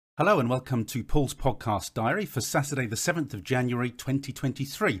Hello and welcome to Paul's Podcast Diary for Saturday the 7th of January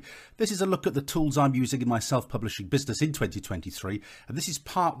 2023. This is a look at the tools I'm using in my self-publishing business in 2023, and this is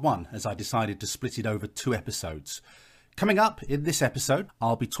part one as I decided to split it over 2 episodes. Coming up in this episode,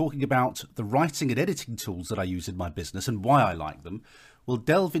 I'll be talking about the writing and editing tools that I use in my business and why I like them. We'll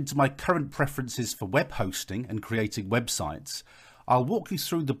delve into my current preferences for web hosting and creating websites. I'll walk you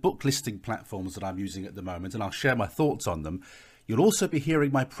through the book listing platforms that I'm using at the moment and I'll share my thoughts on them. You'll also be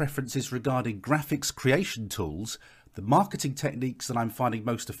hearing my preferences regarding graphics creation tools, the marketing techniques that I'm finding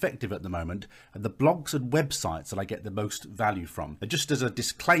most effective at the moment, and the blogs and websites that I get the most value from. And just as a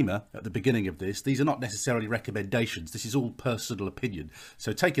disclaimer at the beginning of this, these are not necessarily recommendations. This is all personal opinion.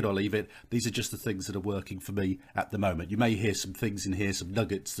 So take it or leave it. These are just the things that are working for me at the moment. You may hear some things in here, some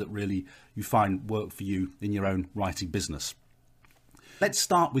nuggets that really you find work for you in your own writing business. Let's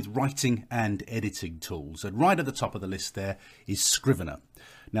start with writing and editing tools. And right at the top of the list there is Scrivener.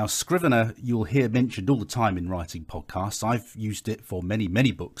 Now, Scrivener, you'll hear mentioned all the time in writing podcasts. I've used it for many,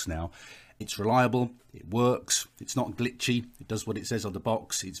 many books now. It's reliable, it works, it's not glitchy, it does what it says on the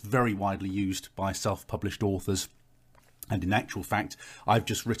box. It's very widely used by self-published authors. And in actual fact, I've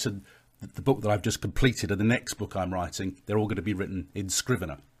just written the book that I've just completed and the next book I'm writing. They're all going to be written in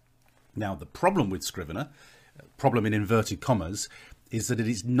Scrivener. Now, the problem with Scrivener, problem in inverted commas, is that it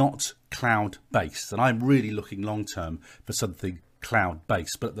is not cloud-based. And I'm really looking long-term for something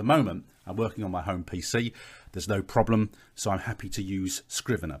cloud-based. But at the moment, I'm working on my home PC. There's no problem, so I'm happy to use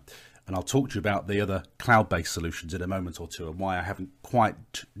Scrivener. And I'll talk to you about the other cloud-based solutions in a moment or two and why I haven't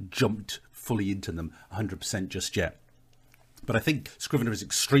quite jumped fully into them 100% just yet. But I think Scrivener is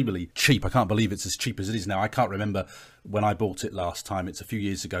extremely cheap. I can't believe it's as cheap as it is now. I can't remember when I bought it last time. It's a few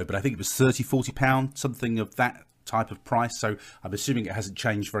years ago, but I think it was £30–40, something of that type of price. So I'm assuming it hasn't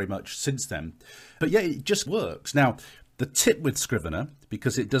changed very much since then. But yeah, it just works. Now, the tip with Scrivener,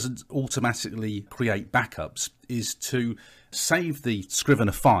 because it doesn't automatically create backups, is to save the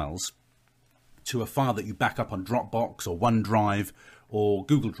Scrivener files to a file that you back up on Dropbox or OneDrive or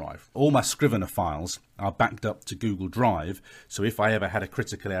Google Drive. All my Scrivener files are backed up to Google Drive. So if I ever had a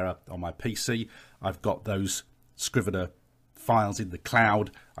critical error on my PC, I've got those Scrivener files in the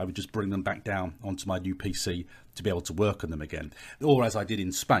cloud. I would just bring them back down onto my new PC to be able to work on them again. Or as I did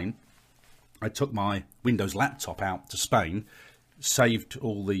in Spain, I took my Windows laptop out to Spain, saved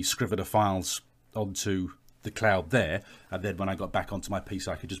all the Scrivener files onto the cloud there, and then when I got back onto my PC,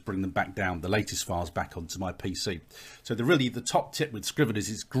 I could just bring them back down, the latest files back onto my PC. So the top tip with Scrivener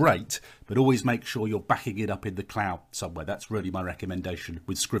is it's great, but always make sure you're backing it up in the cloud somewhere. That's really my recommendation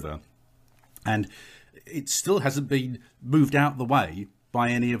with Scrivener. And it still hasn't been moved out the way by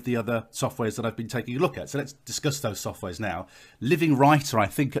any of the other softwares that I've been taking a look at. So let's discuss those softwares now. Living Writer, I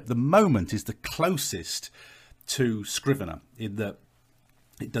think at the moment, is the closest to Scrivener in that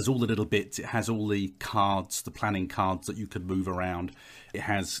it does all the little bits. It has all the cards, the planning cards that you can move around. It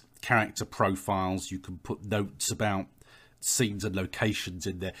has character profiles. You can put notes about scenes and locations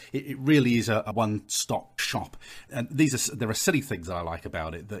in there. It really is a one-stop shop. And there are silly things that I like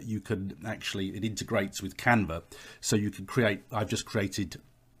about it, that you can actually, it integrates with Canva. So you can I've just created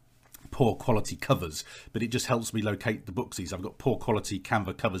poor quality covers, but it just helps me locate the booksies. I've got poor quality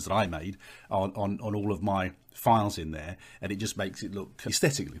Canva covers that I made on all of my files in there, and it just makes it look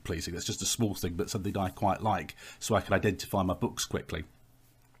aesthetically pleasing. That's just a small thing, but something I quite like, so I can identify my books quickly.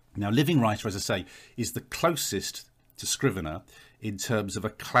 Now, Living Writer, as I say, is the closest to Scrivener in terms of a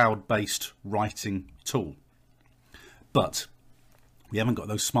cloud-based writing tool. But we haven't got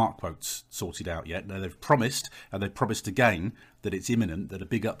those smart quotes sorted out yet. Now, they've promised, and they've promised again, that it's imminent, that a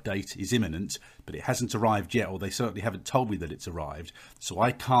big update is imminent, but it hasn't arrived yet, or they certainly haven't told me that it's arrived. So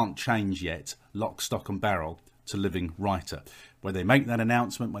I can't change yet, lock, stock and barrel, to Living Writer. When they make that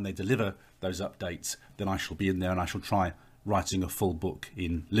announcement, when they deliver those updates, then I shall be in there and I shall try writing a full book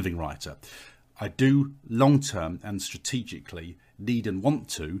in Living Writer. I do long-term and strategically need and want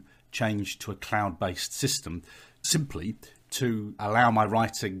to change to a cloud-based system simply to allow my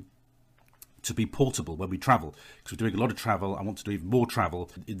writing to be portable when we travel. Because we're doing a lot of travel. I want to do even more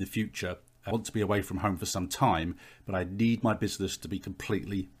travel in the future. I want to be away from home for some time, but I need my business to be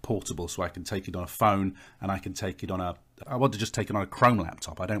completely portable so I can take it on a phone and I can take it on I want to just take it on a Chrome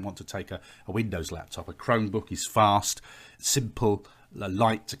laptop. I don't want to take a Windows laptop. A Chromebook is fast, simple,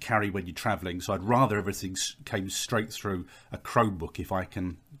 light to carry when you're traveling. So I'd rather everything came straight through a Chromebook if I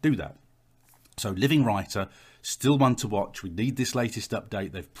can do that. So Living Writer Still one to watch. We need this latest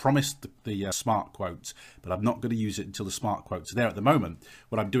update. They've promised the smart quotes, but I'm not going to use it until the smart quotes are there. At the moment,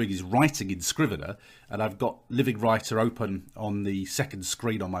 what I'm doing is writing in Scrivener, and I've got Living Writer open on the second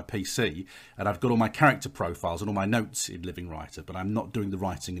screen on my PC, and I've got all my character profiles and all my notes in Living Writer, but I'm not doing the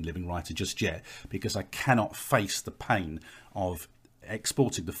writing in Living Writer just yet because I cannot face the pain of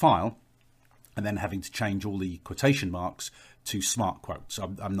exporting the file and then having to change all the quotation marks to smart quotes.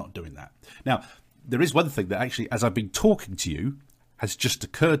 I'm not doing that. Now, there is one thing that actually, as I've been talking to you, has just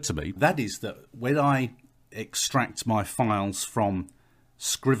occurred to me. That is that when I extract my files from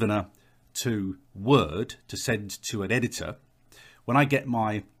Scrivener to Word to send to an editor, when I get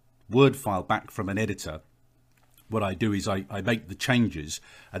my Word file back from an editor, what I do is I make the changes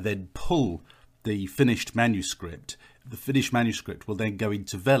and then pull the finished manuscript. The finished manuscript will then go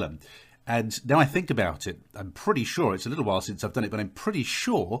into Vellum. And now I think about it, I'm pretty sure, it's a little while since I've done it, but I'm pretty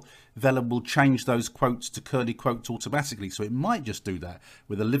sure Vellum will change those quotes to curly quotes automatically. So it might just do that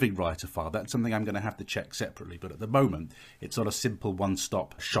with a Living Writer file. That's something I'm going to have to check separately. But at the moment, it's not a simple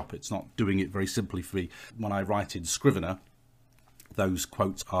one-stop shop. It's not doing it very simply for me. When I write in Scrivener, those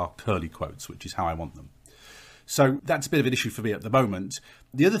quotes are curly quotes, which is how I want them. So that's a bit of an issue for me at the moment.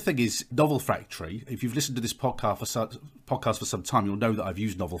 The other thing is Novel Factory. If you've listened to this podcast for some time, you'll know that I've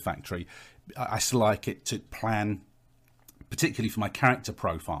used Novel Factory. I still like it to plan, particularly for my character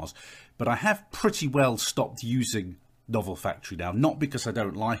profiles. But I have pretty well stopped using Novel Factory now, not because I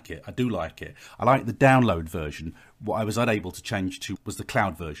don't like it. I do like it. I like the download version. What I was unable to change to was the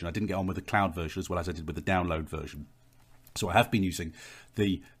cloud version. I didn't get on with the cloud version as well as I did with the download version. So I have been using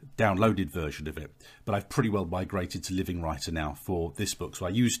the downloaded version of it, but I've pretty well migrated to Living Writer now for this book. So I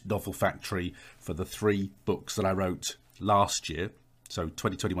used Novel Factory for the 3 books that I wrote last year, so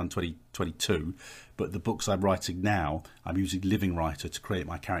 2021, 2022. But the books I'm writing now, I'm using Living Writer to create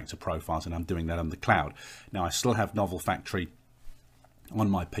my character profiles, and I'm doing that on the cloud. Now, I still have Novel Factory on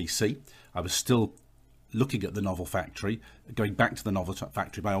my PC. I was still looking at the Novel Factory, going back to the Novel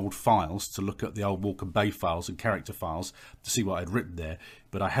Factory, my old files, to look at the old Walker Bay files and character files to see what I'd written there.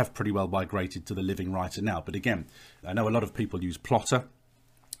 But I have pretty well migrated to the Living Writer now. But again, I know a lot of people use Plotter.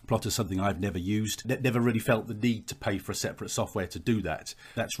 Plotter's something I've never used. Never really felt the need to pay for a separate software to do that.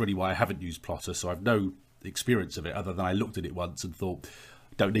 That's really why I haven't used Plotter. So I've no experience of it other than I looked at it once and thought,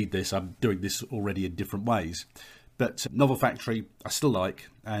 don't need this. I'm doing this already in different ways. But Novel Factory, I still like,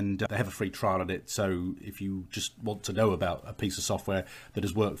 and they have a free trial on it. So if you just want to know about a piece of software that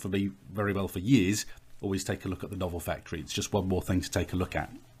has worked for me very well for years, always take a look at the Novel Factory. It's just one more thing to take a look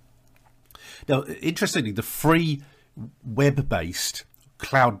at. Now, interestingly, the free web-based,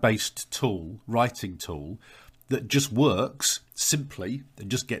 cloud-based tool, writing tool, that just works simply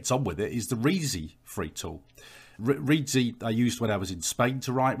and just gets on with it is the Reedsy free tool. Reedsy I used when I was in Spain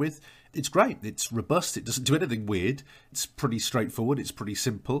to write with. It's great. It's robust. It doesn't do anything weird. It's pretty straightforward. It's pretty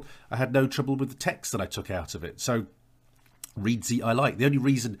simple. I had no trouble with the text that I took out of it. So Reedsy I like. The only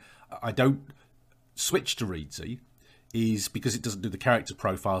reason I don't switch to Reedsy is because it doesn't do the character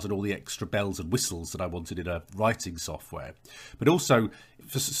profiles and all the extra bells and whistles that I wanted in a writing software. But also,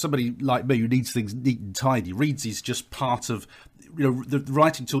 for somebody like me who needs things neat and tidy, Reedsy is just part of, the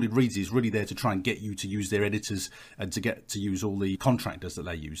writing tool in Reedsy is really there to try and get you to use their editors and to get to use all the contractors that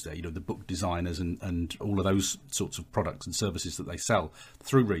they use there, the book designers and all of those sorts of products and services that they sell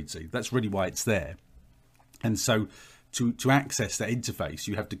through Reedsy. That's really why it's there. And so to access that interface,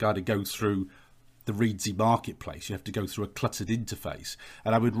 you have to kind of go through the Reedsy marketplace. You have to go through a cluttered interface,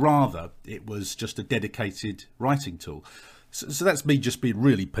 and I would rather it was just a dedicated writing tool. So that's me just being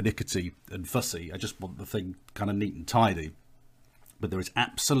really pernickety and fussy. I just want the thing kind of neat and tidy. But there is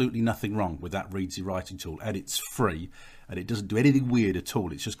absolutely nothing wrong with that Reedsy writing tool, and it's free, and it doesn't do anything weird at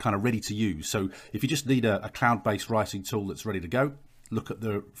all. It's just kind of ready to use. So if you just need a cloud-based writing tool that's ready to go, look at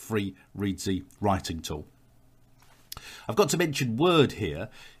the free Reedsy writing tool. I've got to mention Word here.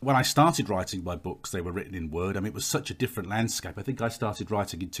 When I started writing my books, they were written in Word. I mean, it was such a different landscape. I think I started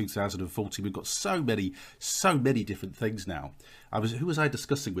writing in 2014. We've got so many different things now. Who was I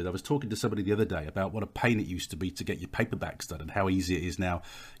discussing with? I was talking to somebody the other day about what a pain it used to be to get your paperbacks done and how easy it is now,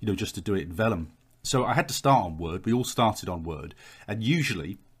 just to do it in Vellum. So I had to start on Word. We all started on Word. And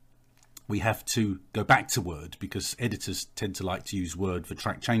usually we have to go back to Word because editors tend to like to use Word for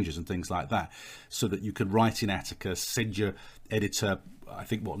track changes and things like that, so that you can write in Atticus, send your editor, I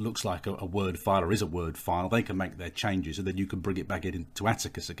think, what looks like a Word file or is a Word file. They can make their changes and then you can bring it back into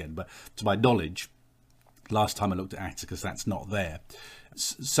Atticus again. But to my knowledge, last time I looked at Atticus, that's not there.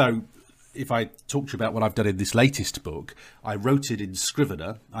 So if I talk to you about what I've done in this latest book, I wrote it in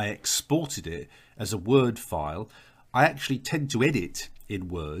Scrivener, I exported it as a Word file. I actually tend to edit in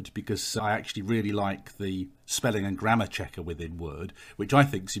Word because I actually really like the spelling and grammar checker within Word, which I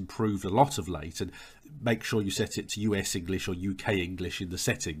think's improved a lot of late. And make sure you set it to US English or UK English in the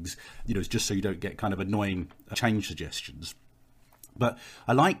settings, just so you don't get kind of annoying change suggestions. But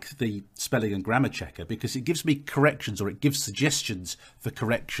I like the spelling and grammar checker because it gives me corrections, or it gives suggestions for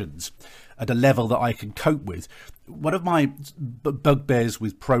corrections at a level that I can cope with. One of my bugbears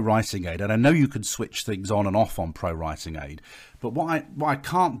with Pro Writing Aid, and I know you can switch things on and off on Pro Writing Aid, but what I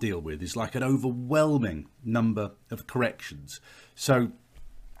can't deal with is like an overwhelming number of corrections. So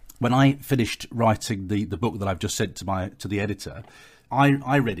when I finished writing the book that I've just sent to the editor,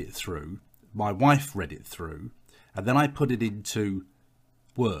 I read it through, my wife read it through, and then I put it into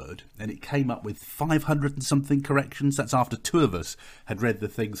Word, and it came up with 500 and something corrections. That's after two of us had read the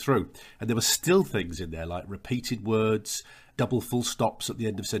thing through. And there were still things in there like repeated words, double full stops at the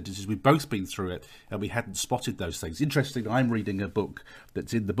end of sentences. We've both been through it and we hadn't spotted those things. Interesting, I'm reading a book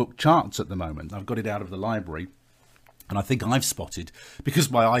that's in the book charts at the moment. I've got it out of the library. And I think I've spotted,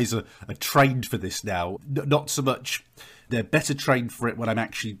 because my eyes are trained for this now, not so much, they're better trained for it when I'm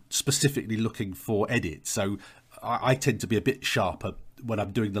actually specifically looking for edits. So I tend to be a bit sharper when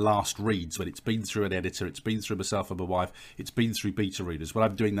I'm doing the last reads, when it's been through an editor, it's been through myself and my wife, it's been through beta readers. When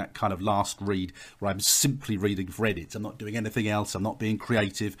I'm doing that kind of last read where I'm simply reading for edits, I'm not doing anything else, I'm not being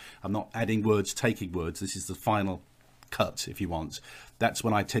creative, I'm not adding words, taking words, this is the final cut, if you want. That's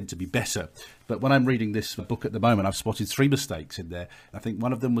when I tend to be better. But when I'm reading this book at the moment, I've spotted 3 mistakes in there. I think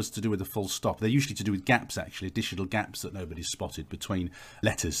one of them was to do with a full stop. They're usually to do with gaps, actually, additional gaps that nobody's spotted between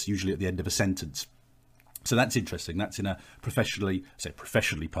letters, usually at the end of a sentence. So that's interesting. That's in a professionally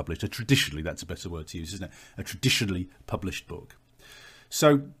published, traditionally, that's a better word to use, isn't it? A traditionally published book.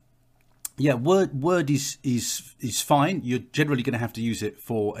 So yeah, Word is fine. You're generally going to have to use it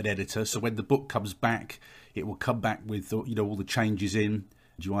for an editor. So when the book comes back, it will come back with all the changes in.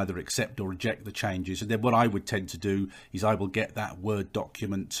 You either accept or reject the changes. And then what I would tend to do is I will get that Word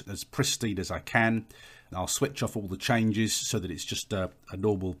document as pristine as I can. I'll switch off all the changes so that it's just a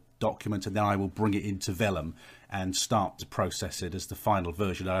normal document, and then I will bring it into Vellum and start to process it as the final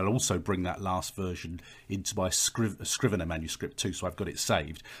version. And I'll also bring that last version into my Scrivener manuscript too, so I've got it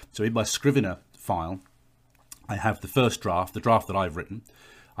saved. So in my Scrivener file, I have the first draft, the draft that I've written.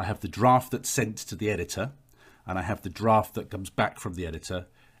 I have the draft that's sent to the editor, and I have the draft that comes back from the editor,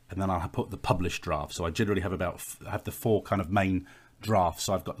 and then I'll put the published draft. So I generally have have the 4 kind of main drafts,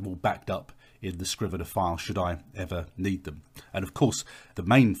 so I've got them all backed up in the Scrivener file should I ever need them. And of course the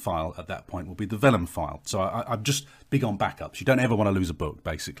main file at that point will be the Vellum file. So I'm just big on backups. You don't ever want to lose a book,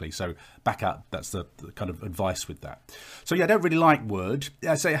 basically, so backup, that's the kind of advice with that. So yeah, I don't really like Word.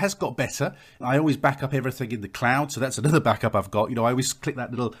 I say it has got better. I always back up everything in the cloud, so that's another backup I've got. I always click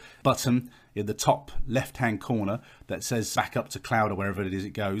that little button in the top left hand corner that says back up to cloud or wherever it is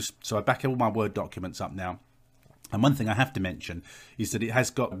it goes. So I back all my Word documents up now. And one thing I have to mention is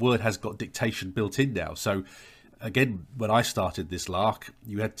that Word has got dictation built in now. So again, when I started this lark,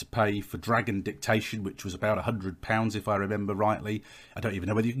 you had to pay for Dragon dictation, which was about £100 if I remember rightly. I don't even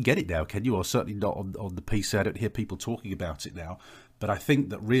know whether you can get it now, can you? Or certainly not on the PC. I don't hear people talking about it now. But I think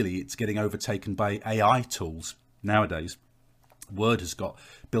that really it's getting overtaken by AI tools nowadays. Word has got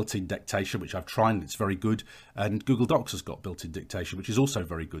built-in dictation, which I've tried, and it's very good. And Google Docs has got built-in dictation, which is also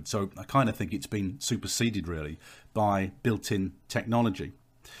very good. So I kind of think it's been superseded, really, by built-in technology.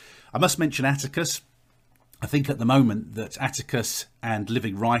 I must mention Atticus. I think at the moment that Atticus and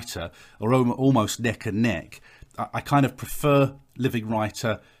Living Writer are almost neck and neck. I kind of prefer Living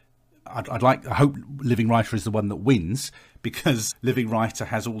Writer. I hope Living Writer is the one that wins, because Living Writer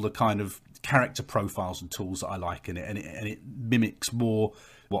has all the kind of character profiles and tools that I like in it, and it mimics more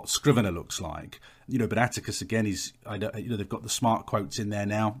what Scrivener looks like. But Atticus again is, they've got the smart quotes in there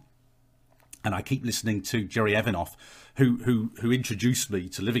now. And I keep listening to Jerry Evanoff, who introduced me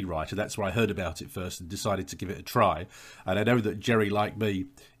to Living Writer. That's where I heard about it first and decided to give it a try. And I know that Jerry, like me,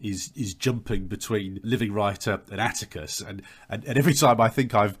 is jumping between Living Writer and Atticus. And every time I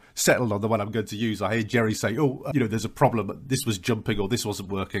think I've settled on the one I'm going to use, I hear Jerry say, there's a problem. This was jumping or this wasn't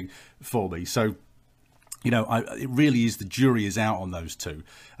working for me. So it really is, the jury is out on those two,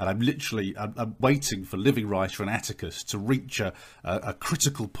 and I'm waiting for Living Writer and Atticus to reach a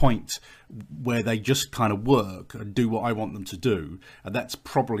critical point where they just kind of work and do what I want them to do, and that's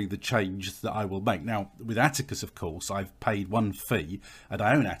probably the change that I will make. Now, with Atticus, of course, I've paid one fee, and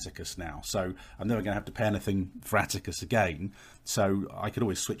I own Atticus now, so I'm never going to have to pay anything for Atticus again, so I could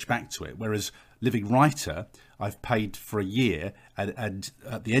always switch back to it, whereas Living Writer, I've paid for a year, and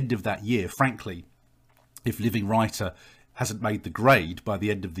at the end of that year, frankly, if Living Writer hasn't made the grade by the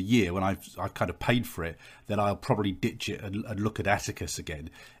end of the year when I've kind of paid for it, then I'll probably ditch it and look at Atticus again.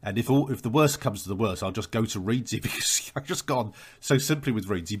 And if the worst comes to the worst, I'll just go to Readsy, because I've just gone so simply with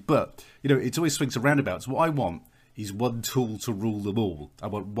Readsy. But, you know, it's always swings and roundabouts. What I want is one tool to rule them all. I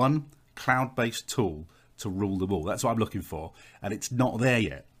want one cloud-based tool to rule them all. That's what I'm looking for. And it's not there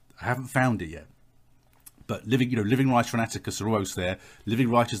yet. I haven't found it yet. But Living Writer and Atticus are almost there. Living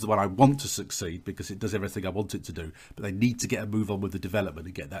Writer is the one I want to succeed because it does everything I want it to do. But they need to get a move on with the development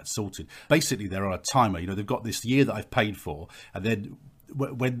and get that sorted. Basically, they're on a timer. You know, they've got this year that I've paid for, and then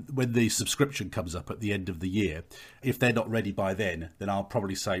when the subscription comes up at the end of the year, if they're not ready by then I'll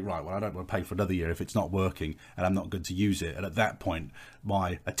probably say, right, well, I don't want to pay for another year if it's not working and I'm not going to use it. And at that point,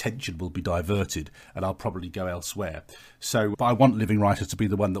 my attention will be diverted and I'll probably go elsewhere. So but I want Living Writer to be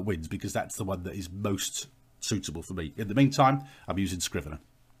the one that wins because that's the one that is most suitable for me. In the meantime, I'm using Scrivener.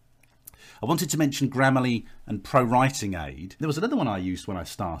 I wanted to mention Grammarly and Pro Writing Aid. There was another one I used when I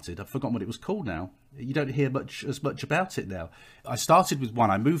started. I've forgotten what it was called now. You don't hear as much about it now. I started with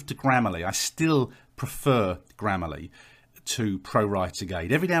one. I moved to Grammarly. I still prefer Grammarly to Pro Writing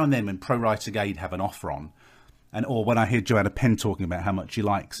Aid. Every now and then when Pro Writing Aid have an offer on, or when I hear Joanna Penn talking about how much she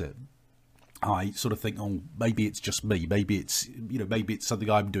likes it, I sort of think, oh, maybe it's just me. Maybe it's something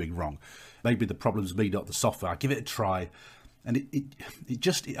I'm doing wrong. Maybe the problem's me, not the software. I give it a try, and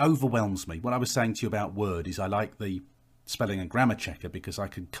it overwhelms me. What I was saying to you about Word is I like the spelling and grammar checker because I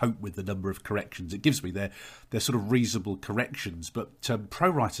can cope with the number of corrections it gives me. They're sort of reasonable corrections, but Pro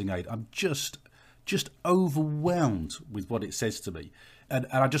Writing Aid, I'm just overwhelmed with what it says to me, and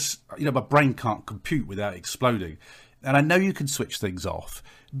I just, you know, my brain can't compute without exploding. And I know you can switch things off,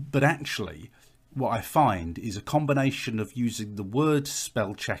 but actually what I find is a combination of using the Word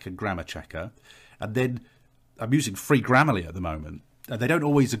spell check and grammar checker, and then I'm using free Grammarly at the moment. And they don't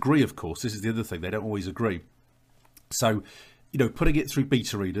always agree, of course. This is the other thing. They don't always agree. So, you know, putting it through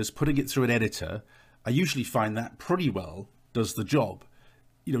beta readers, putting it through an editor, I usually find that pretty well does the job.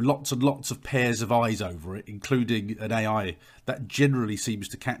 You know, lots and lots of pairs of eyes over it, including an AI, that generally seems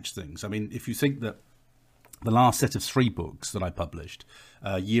to catch things. I mean, if you think that the last set of 3 books that I published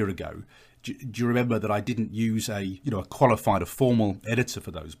a year ago, do you remember that I didn't use a qualified, a formal editor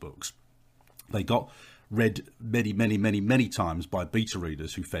for those books? They got read many times by beta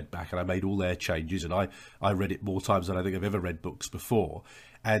readers who fed back, and I made all their changes, and I read it more times than I think I've ever read books before.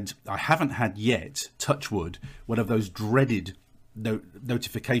 And I haven't had yet, touch wood, one of those dreaded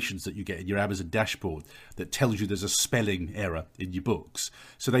notifications that you get in your Amazon dashboard that tells you there's a spelling error in your books.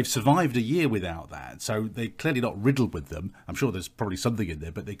 So they've survived a year without that. So they're clearly not riddled with them. I'm sure there's probably something in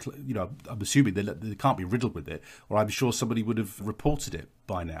there, but I'm assuming they can't be riddled with it, or I'm sure somebody would have reported it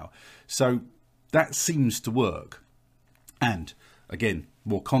by now. So that seems to work. And again,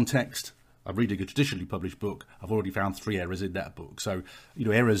 more context. I'm reading a traditionally published book. I've already found 3 errors in that book. So, you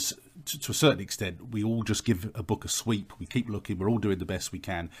know, errors, to a certain extent, we all just give a book a sweep. We keep looking. We're all doing the best we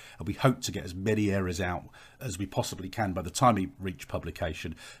can. And we hope to get as many errors out as we possibly can by the time we reach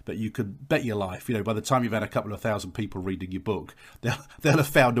publication. But you can bet your life, you know, by the time you've had a couple of thousand people reading your book, they'll have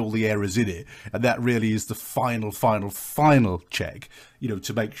found all the errors in it. And that really is the final check, you know,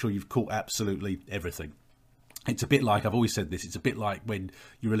 to make sure you've caught absolutely everything. It's a bit like, I've always said this, it's a bit like when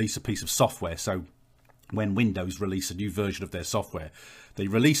you release a piece of software. So when Windows release a new version of their software, they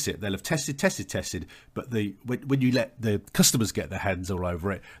release it, they'll have tested, but when you let the customers get their hands all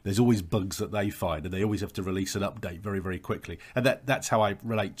over it, there's always bugs that they find, and they always have to release an update very quickly. And that's how I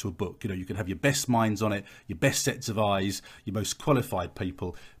relate to a book. You know, you can have your best minds on it, your best sets of eyes, your most qualified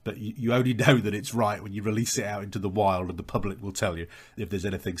people, but you only know that it's right when you release it out into the wild, and the public will tell you if there's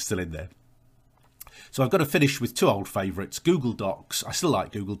anything still in there. So I've got to finish with 2 old favourites, Google Docs. I still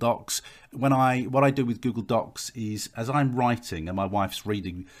like Google Docs. What I do with Google Docs is, as I'm writing and my wife's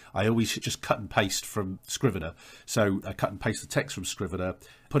reading, I always just cut and paste from Scrivener. So I cut and paste the text from Scrivener,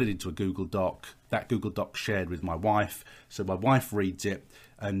 put it into a Google Doc. That Google Doc shared with my wife. So my wife reads it,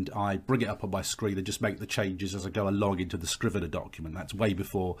 and I bring it up on my screen and just make the changes as I go along into the Scrivener document. That's way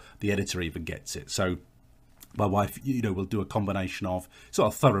before the editor even gets it. So my wife, you know, will do a combination of sort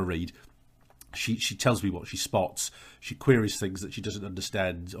of thorough read. She tells me what she spots. She queries things that she doesn't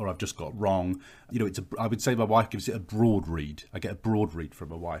understand or I've just got wrong. You know, I would say my wife gives it a broad read. I get a broad read from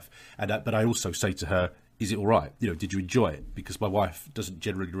my wife, but I also say to her, "Is it all right? You know, did you enjoy it?" Because my wife doesn't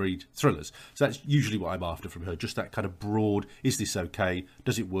generally read thrillers, so that's usually what I'm after from her. Just that kind of broad. Is this okay?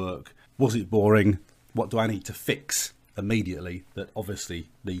 Does it work? Was it boring? What do I need to fix immediately that obviously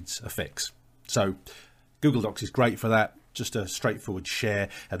needs a fix? So Google Docs is great for that. just a straightforward share.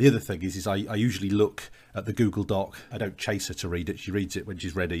 And the other thing is I usually look at the Google Doc. I don't chase her to read it. She reads it when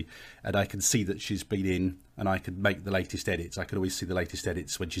she's ready, and I can see that she's been in, and I can make the latest edits. I can always see the latest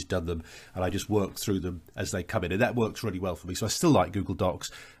edits when she's done them, and I just work through them as they come in, and that works really well for me. So I still like Google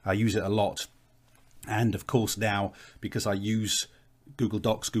Docs. I use it a lot. And of course now, because I use Google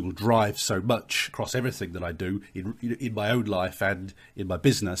Docs, Google Drive so much across everything that I do in my own life and in my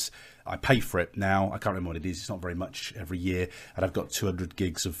business, I pay for it now. I can't remember what it is. It's not very much every year. And I've got 200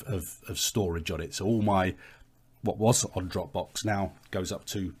 gigs of storage on it. So all my, what was on Dropbox now goes up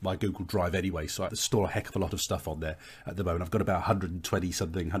to my Google Drive anyway. So I store a heck of a lot of stuff on there at the moment. I've got about 120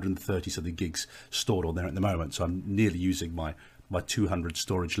 something, 130 something gigs stored on there at the moment. So I'm nearly using my 200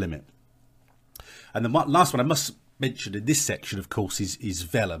 storage limit. And the last one I must mention in this section, of course, is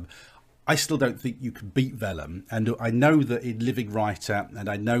Vellum. I still don't think you can beat Vellum. And I know that in Living Writer, and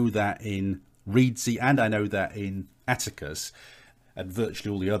I know that in Readsy, and I know that in Atticus, and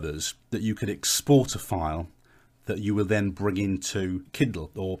virtually all the others, that you can export a file that you will then bring into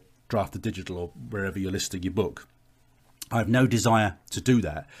Kindle or Draft to Digital or wherever you're listing your book. I have no desire to do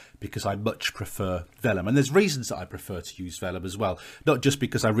that because I much prefer Vellum. And there's reasons that I prefer to use Vellum as well. Not just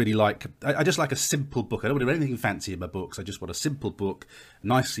because I really like, I just like a simple book. I don't want to do anything fancy in my books. I just want a simple book,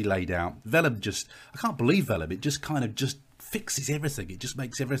 nicely laid out. Vellum just, I can't believe Vellum. It just kind of just fixes everything. It just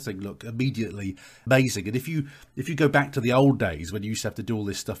makes everything look immediately amazing. And if you go back to the old days when you used to have to do all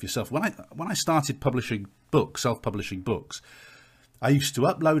this stuff yourself, when I started publishing books, self-publishing books, I used to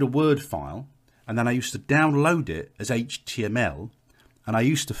upload a Word file, and then I used to download it as HTML, and I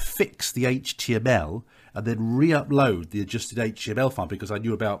used to fix the HTML and then re-upload the adjusted HTML file because I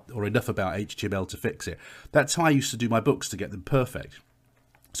knew about or enough about HTML to fix it. That's how I used to do my books to get them perfect.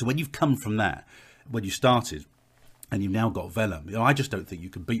 So when you've come from that, when you started, and you've now got Vellum, you know, I just don't think you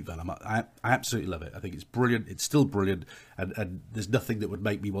can beat Vellum. I absolutely love it. I think it's brilliant. It's still brilliant, and there's nothing that would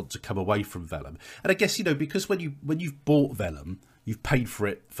make me want to come away from Vellum. And I guess, you know, because when you've bought Vellum, you've paid for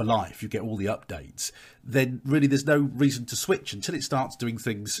it for life, you get all the updates, then really there's no reason to switch until it starts doing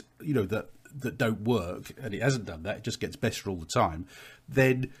things, you know, that don't work, and it hasn't done that, it just gets better all the time,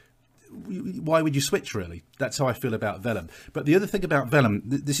 then why would you switch, really? That's how I feel about Vellum. But the other thing about Vellum,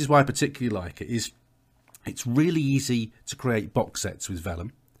 this is why I particularly like it, is it's really easy to create box sets with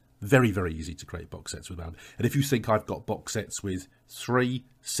Vellum. Very, very easy to create box sets with Vellum. And if you think I've got box sets with 3,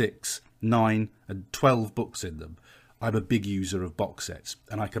 6, 9 and 12 books in them, I'm a big user of box sets,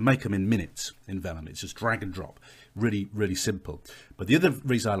 and I can make them in minutes in Vellum. It's just drag and drop, really, really simple. But the other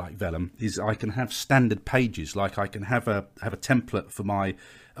reason I like Vellum is I can have standard pages, like I can have a template for my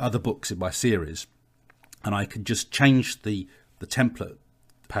other books in my series, and I can just change the template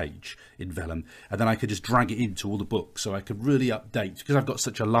page in Vellum, and then I could just drag it into all the books, so I could really update, because I've got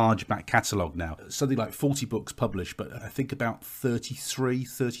such a large back catalogue now, something like 40 books published, but I think about 33,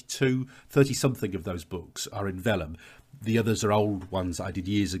 32, 30 something of those books are in Vellum. The others are old ones that I did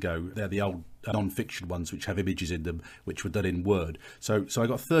years ago. They're the old non-fiction ones which have images in them, which were done in Word. So I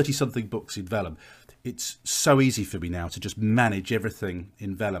got 30 something books in Vellum. It's so easy for me now to just manage everything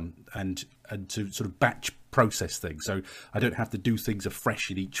in Vellum and to sort of batch process things. So I don't have to do things afresh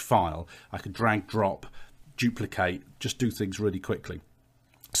in each file. I can drag, drop, duplicate, just do things really quickly.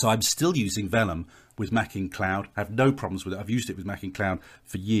 So I'm still using Vellum with Mac-in-Cloud. I have no problems with it. I've used it with Mac-in-Cloud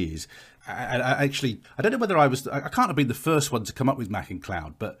for years. I don't know whether I can't have been the first one to come up with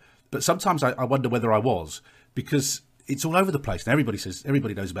Mac-in-Cloud, but sometimes I wonder whether I was, because it's all over the place. And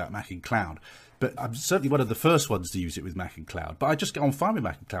everybody knows about Mac-in-Cloud, but I'm certainly one of the first ones to use it with Mac-in-Cloud. But I just get on fine with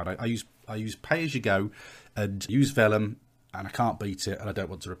Mac-in-Cloud. I use pay-as-you-go and use Vellum, and I can't beat it, and I don't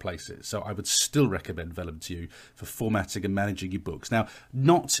want to replace it. So I would still recommend Vellum to you for formatting and managing your books. Now,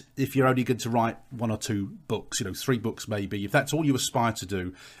 not if you're only going to write 1 or 2 books, 3 books maybe, if that's all you aspire to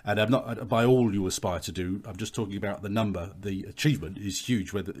do. And I'm not by all you aspire to do, I'm just talking about the number. The achievement is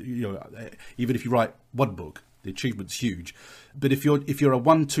huge, whether even if you write 1 book, the achievement's huge. But if you're a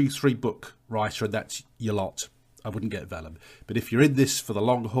 1, 2, 3 book writer and that's your lot, I wouldn't get Vellum. But if you're in this for the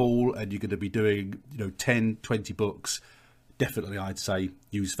long haul and you're going to be doing 10, 20 books, definitely I'd say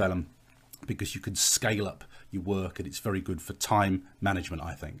use Vellum, because you can scale up your work and it's very good for time management,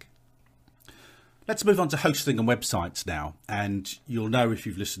 I think. Let's move on to hosting and websites now. And you'll know, if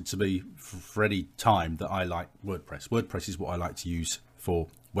you've listened to me for any time, that I like WordPress. WordPress is what I like to use for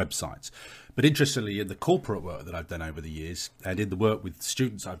websites. But interestingly, in the corporate work that I've done over the years, and in the work with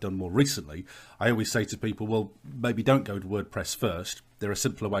students I've done more recently, I always say to people, well, maybe don't go to WordPress first. There are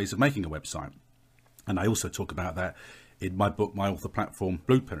simpler ways of making a website. And I also talk about that in my book, My Author Platform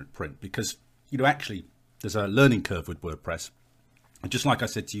Blueprint, because, actually there's a learning curve with WordPress. And just like I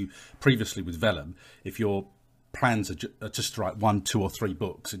said to you previously with Vellum, if you're plans are just to write 1, 2 or 3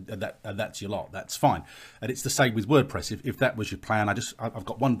 books, and that's your lot. That's fine. And it's the same with WordPress. If that was your plan, I've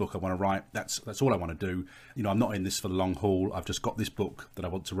got 1 book I want to write. That's all I want to do. I'm not in this for the long haul. I've just got this book that I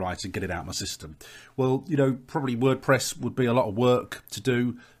want to write and get it out of my system. Well, probably WordPress would be a lot of work to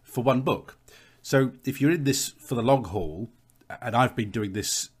do for 1 book. So if you're in this for the long haul, and I've been doing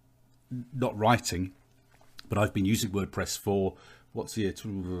this, not writing, but I've been using WordPress for,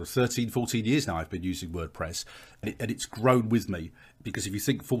 13, 14 years now I've been using WordPress, and it's grown with me. Because if you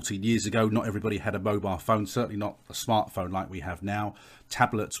think 14 years ago, not everybody had a mobile phone, certainly not a smartphone like we have now.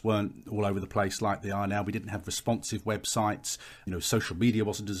 Tablets weren't all over the place like they are now. We didn't have responsive websites. Social media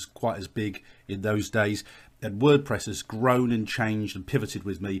wasn't quite as big in those days. And WordPress has grown and changed and pivoted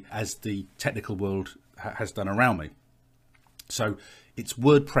with me as the technical world has done around me. So it's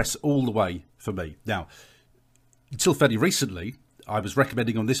WordPress all the way for me. Now, until fairly recently, I was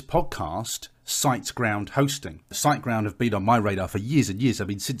recommending on this podcast SiteGround hosting. SiteGround have been on my radar for years and years. I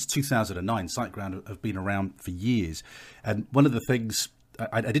mean, since 2009, SiteGround have been around for years. And one of the things,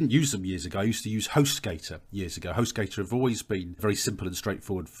 I didn't use them years ago. I used to use HostGator years ago. HostGator have always been very simple and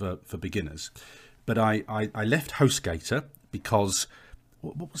straightforward for beginners. But I left HostGator because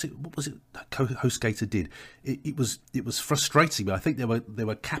what was it HostGator did? It was frustrating me. I think they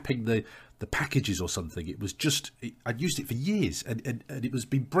were capping the packages or something. It was just, I'd used it for years, and it was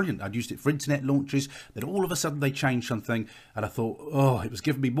been brilliant. I'd used it for internet launches. Then all of a sudden they changed something, and I thought, it was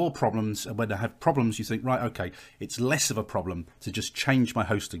giving me more problems. And when I have problems, you think, right, okay, it's less of a problem to just change my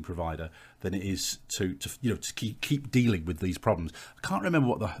hosting provider than it is to keep dealing with these problems. I can't remember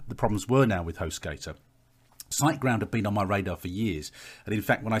what the problems were now with HostGator. SiteGround have been on my radar for years, and in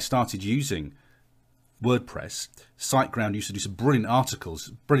fact, when I started using WordPress, SiteGround used to do some brilliant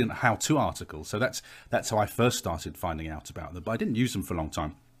articles, brilliant how-to articles. So that's how I first started finding out about them. But I didn't use them for a long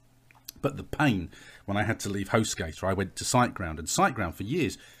time. But the pain when I had to leave HostGator, I went to SiteGround, and SiteGround for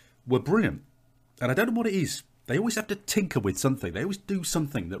years were brilliant. And I don't know what it is. They always have to tinker with something. They always do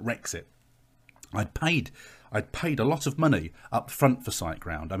something that wrecks it. I'd paid a lot of money up front for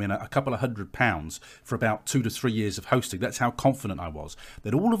SiteGround. I mean, a couple of £100 for about 2 to 3 years of hosting. That's how confident I was.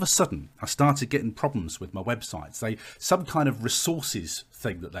 Then all of a sudden, I started getting problems with my websites. Some kind of resources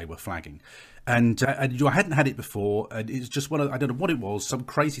thing that they were flagging. And I hadn't had it before, and it's just I don't know what it was, some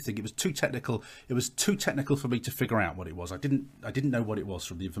crazy thing. It was too technical. It was too technical for me to figure out what it was. I didn't know what it was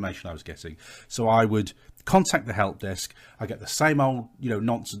from the information I was getting. So I would contact the help desk. I get the same old,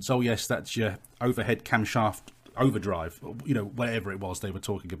 nonsense. Oh yes, that's your overhead camshaft overdrive, whatever it was they were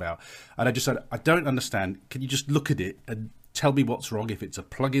talking about. And I just said, I don't understand. Can you just look at it and tell me what's wrong? If it's a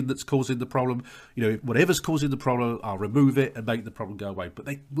plugin that's causing the problem, whatever's causing the problem, I'll remove it and make the problem go away. But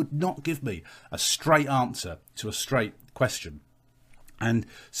they would not give me a straight answer to a straight question. And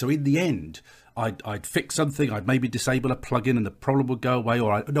so in the end, I'd fix something, I'd maybe disable a plugin and the problem would go away,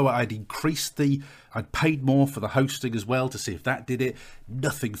 or I'd paid more for the hosting as well to see if that did it.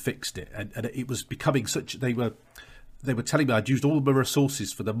 Nothing fixed it. And it was becoming they were telling me I'd used all my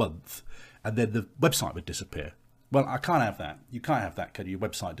resources for the month, and then the website would disappear. Well, I can't have that. You can't have that, can you? Your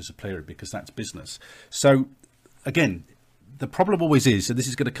website disappearing, because that's business. So again, the problem always is, and this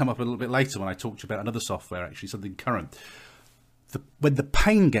is going to come up a little bit later when I talk to you about another software, actually something current. When the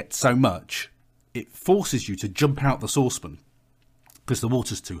pain gets so much, it forces you to jump out the saucepan because the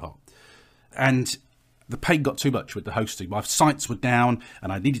water's too hot. And the pain got too much with the hosting. My sites were down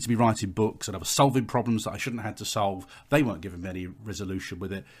and I needed to be writing books, and I was solving problems that I shouldn't have had to solve. They weren't giving me any resolution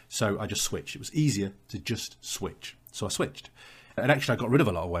with it. So I just switched. It was easier to just switch. So I switched. And actually, I got rid of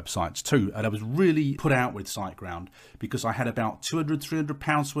a lot of websites too. And I was really put out with SiteGround because I had about £200,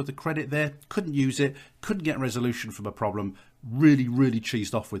 £300 worth of credit there. Couldn't use it. Couldn't get resolution from a problem. Really, really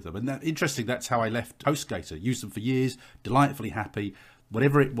cheesed off with them. And interesting, that's how I left HostGator. Used them for years. Delightfully happy.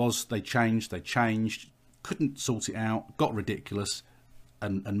 Whatever it was, they changed. Couldn't sort it out. Got ridiculous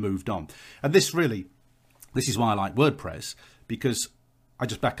and moved on. And this is why I like WordPress, because I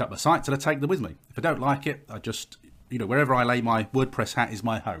just back up my sites and I take them with me. If I don't like it, I just... wherever I lay my WordPress hat is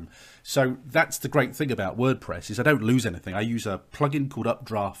my home. So that's the great thing about WordPress, is I don't lose anything. I use a plugin called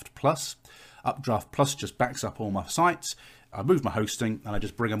Updraft Plus. Updraft Plus just backs up all my sites. I move my hosting and I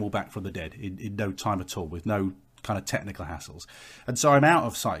just bring them all back from the dead in no time at all, with no kind of technical hassles. And so I'm out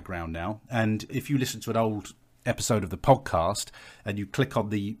of SiteGround now. And if you listen to an old episode of the podcast and you click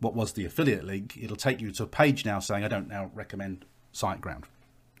on what was the affiliate link, it'll take you to a page now saying I don't now recommend SiteGround.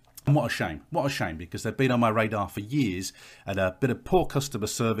 And what a shame, because they've been on my radar for years, and a bit of poor customer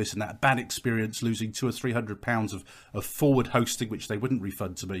service and that bad experience, losing £200 or £300 of forward hosting, which they wouldn't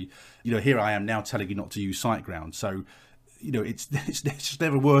refund to me. Here I am now telling you not to use SiteGround. So, you know, it's just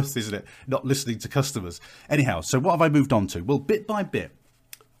never worth, isn't it, not listening to customers. Anyhow, so what have I moved on to? Well, bit by bit,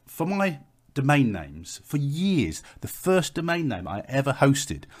 for my domain names, for years, the first domain name I ever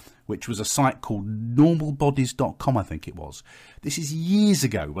hosted, which was a site called normalbodies.com, I think it was. This is years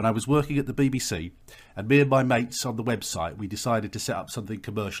ago when I was working at the BBC, and me and my mates on the website, we decided to set up something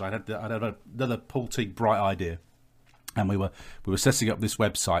commercial. I had another Paul Teague bright idea, and we were setting up this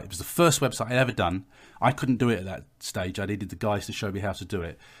website. It was the first website I'd ever done. I couldn't do it at that stage. I needed the guys to show me how to do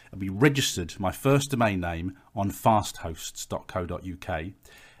it. And we registered my first domain name on fasthosts.co.uk.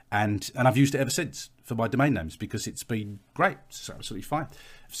 And I've used it ever since for my domain names because it's been great. It's absolutely fine.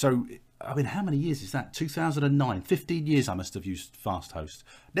 So, I mean, how many years is that? 2009, 15 years I must have used FastHost.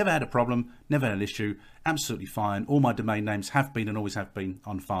 Never had a problem, never had an issue, absolutely fine. All my domain names have been and always have been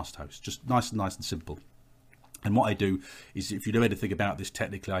on FastHost. Just nice and simple. And what I do is, if you know anything about this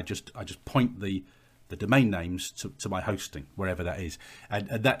technically, I just point the domain names to my hosting, wherever that is. And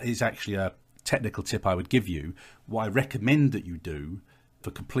that is actually a technical tip I would give you. What I recommend that you do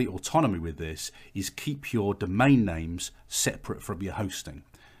for complete autonomy with this is keep your domain names separate from your hosting,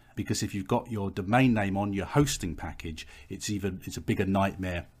 because if you've got your domain name on your hosting package, it's a bigger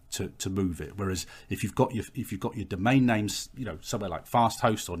nightmare to move it. Whereas if you've got your domain names, you know, somewhere like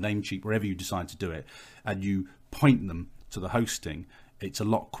FastHost or Namecheap, wherever you decide to do it, and you point them to the hosting, it's a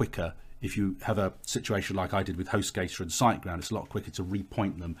lot quicker. If you have a situation like I did with HostGator and SiteGround, it's a lot quicker to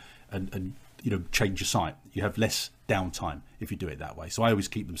repoint them and you know, change your site. You have less downtime if you do it that way. So I always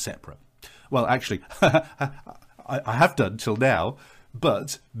keep them separate. Well, actually, I have done till now,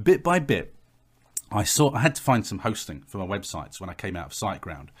 but bit by bit, I had to find some hosting for my websites when I came out of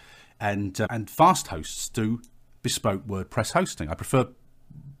SiteGround, and FastHosts do bespoke WordPress hosting. I prefer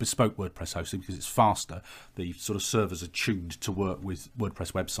bespoke WordPress hosting because it's faster. The sort of servers are tuned to work with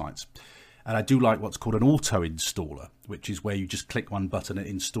WordPress websites. And I do like what's called an auto installer, which is where you just click one button and it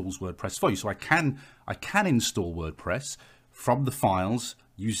installs WordPress for you. So I can install WordPress from the files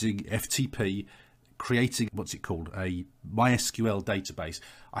using FTP, creating what's it called, a MySQL database.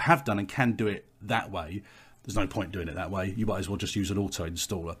 I have done and can do it that way. There's no point doing it that way. You might as well just use an auto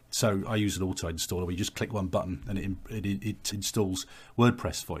installer. So I use an auto installer where you just click one button and it installs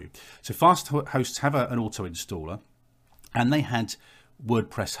WordPress for you. So FastHosts have an auto installer, and they had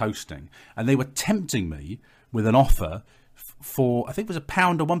WordPress hosting, and they were tempting me with an offer for, I think it was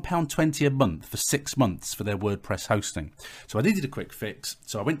 £1 or £1.20 a month for 6 months for their WordPress hosting. So I needed a quick fix,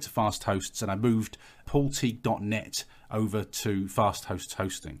 so I went to FastHosts and I moved paulteague.net over to FastHosts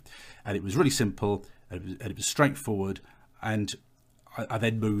hosting, and it was really simple and it was straightforward. And I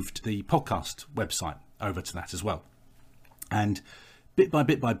then moved the podcast website over to that as well. And bit by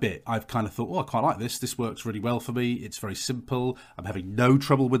bit, I've kind of thought, oh, I quite like this. This works really well for me. It's very simple. I'm having no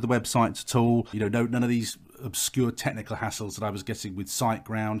trouble with the websites at all. You know, none of these obscure technical hassles that I was getting with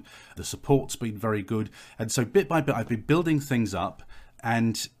SiteGround. The support's been very good. And so bit by bit, I've been building things up.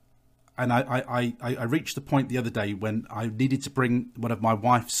 And I reached the point the other day when I needed to bring one of my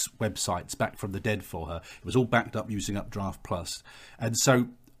wife's websites back from the dead for her. It was all backed up using Updraft Plus. And so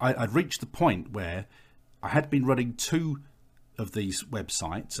I'd reached the point where I had been running 2 of these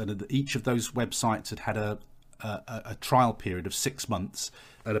websites, and each of those websites had a trial period of 6 months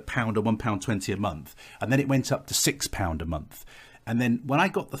at £1 or £1.20 a month, and then it went up to £6 a month. And then when I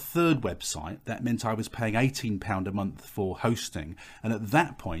got the third website, that meant I was paying £18 a month for hosting, and at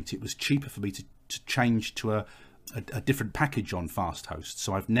that point it was cheaper for me to change to a different package on FastHosts.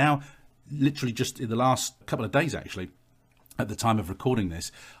 So I've now, literally just in the last couple of days actually, at the time of recording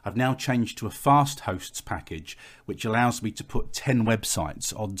this, I've now changed to a FastHosts package, which allows me to put 10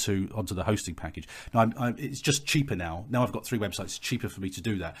 websites onto the hosting package. Now, it's just cheaper now. Now I've got 3 websites, it's cheaper for me to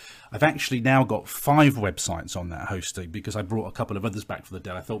do that. I've actually now got 5 websites on that hosting because I brought a couple of others back for the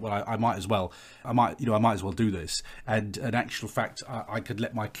dead. I thought, well, I might as well do this. And in actual fact, I could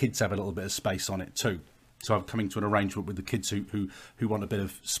let my kids have a little bit of space on it too. So I'm coming to an arrangement with the kids who want a bit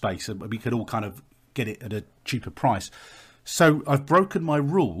of space, and we could all kind of get it at a cheaper price. So I've broken my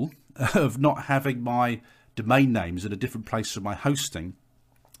rule of not having my domain names at a different place from my hosting,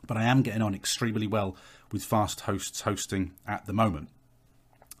 but I am getting on extremely well with FastHosts hosting at the moment.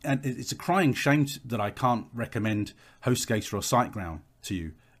 And it's a crying shame that I can't recommend HostGator or SiteGround to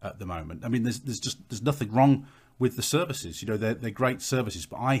you at the moment. I mean, there's nothing wrong with the services. You know, they're great services,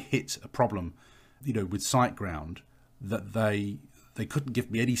 but I hit a problem, you know, with SiteGround that they couldn't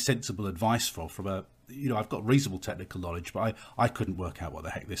give me any sensible advice from a, you know, I've got reasonable technical knowledge, but I couldn't work out what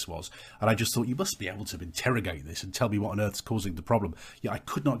the heck this was. And I just thought, you must be able to interrogate this and tell me what on earth's causing the problem. Yeah, I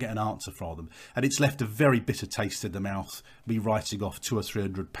could not get an answer from them. And it's left a very bitter taste in the mouth, me writing off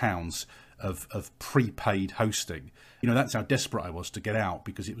 £200 or £300 of prepaid hosting. You know, that's how desperate I was to get out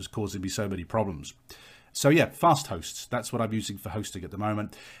because it was causing me so many problems. So yeah, Fasthosts, that's what I'm using for hosting at the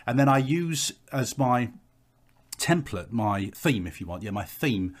moment. And then I use as my template, my theme, if you want. Yeah, my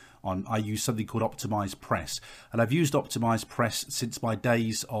theme I use something called OptimizePress. And I've used OptimizePress since my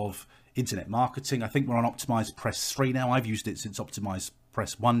days of internet marketing. I think we're on OptimizePress 3 now. I've used it since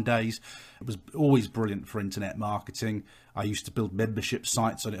OptimizePress 1 days. It was always brilliant for internet marketing. I used to build membership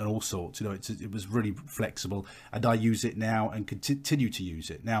sites on it and all sorts. You know, it was really flexible, and I use it now and continue to use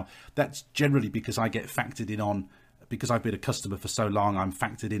it. Now, that's generally because I get factored in on, because I've been a customer for so long, I'm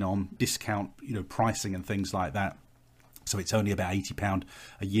factored in on discount, you know, pricing and things like that. So it's only about £80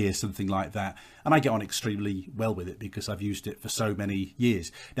 a year, something like that. And I get on extremely well with it because I've used it for so many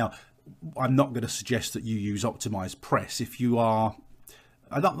years. Now, I'm not going to suggest that you use OptimizePress if you are,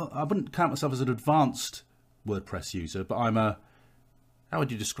 I wouldn't count myself as an advanced WordPress user, but I'm a, how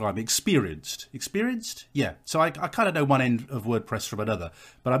would you describe it? Experienced? Yeah. So I kind of know one end of WordPress from another,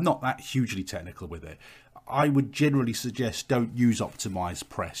 but I'm not that hugely technical with it. I would generally suggest don't use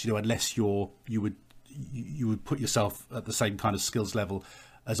OptimizePress, you know, unless you would put yourself at the same kind of skills level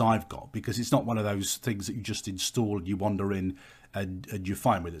as I've got, because it's not one of those things that you just install and you wander in and you're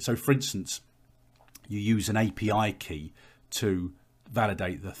fine with it. So for instance, you use an API key to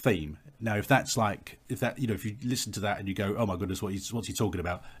validate the theme. Now, if you listen to that and you go, oh my goodness, what's he talking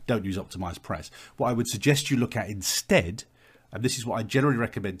about? Don't use OptimizePress. What I would suggest you look at instead, and this is what I generally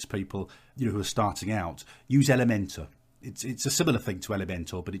recommend to people, you know, who are starting out, use Elementor. It's a similar thing to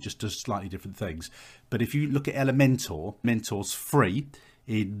Elementor, but it just does slightly different things. But if you look at Elementor, Elementor's free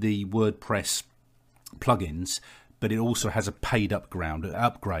in the WordPress plugins, but it also has a paid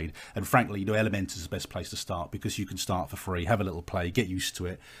upgrade. And frankly, you know, Elementor is the best place to start because you can start for free, have a little play, get used to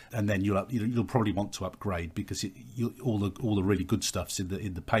it, and then you'll probably want to upgrade because all the really good stuff's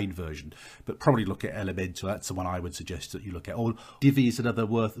in the paid version. But probably look at Elementor. That's the one I would suggest that you look at. Or Divi is another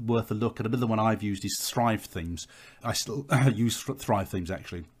worth a look. And another one I've used is Thrive Themes. I still use Thrive Themes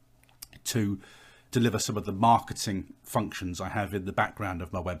actually to deliver some of the marketing functions I have in the background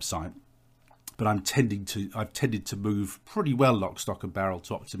of my website. But I've tended to move pretty well lock, stock and barrel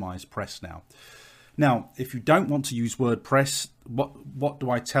to OptimizePress now. Now, if you don't want to use WordPress, what do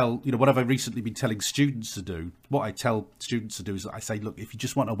I tell, you know, what have I recently been telling students to do? What I tell students to do is I say, look, if you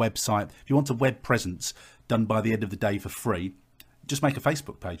just want a website, if you want a web presence done by the end of the day for free, just make a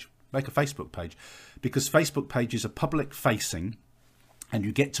Facebook page. Make a Facebook page, because Facebook pages are public facing and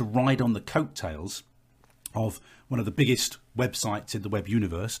you get to ride on the coattails of one of the biggest websites in the web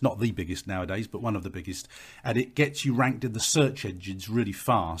universe, not the biggest nowadays, but one of the biggest, and it gets you ranked in the search engines really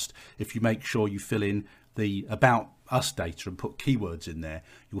fast. If you make sure you fill in the About Us data and put keywords in there,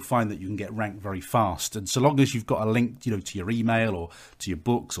 you'll find that you can get ranked very fast. And so long as you've got a link, you know, to your email or to your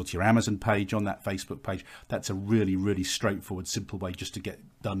books or to your Amazon page on that Facebook page, that's a really, really straightforward, simple way just to get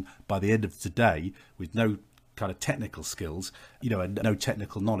done by the end of today with no kind of technical skills, you know, and no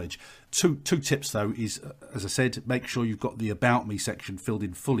technical knowledge. Two tips though is, as I said, make sure you've got the About Me section filled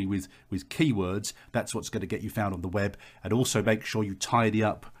in fully with keywords. That's what's going to get you found on the web. And also make sure you tidy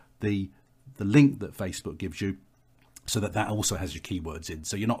up the link that Facebook gives you so that also has your keywords in.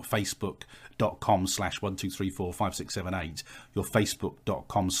 So you're not facebook.com/1234567 you're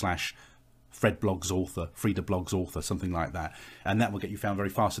facebook.com/FredBlogsAuthor, FredaBlogsAuthor, something like that. And that will get you found very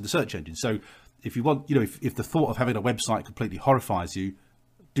fast in the search engine. So if you want, you know, if the thought of having a website completely horrifies you,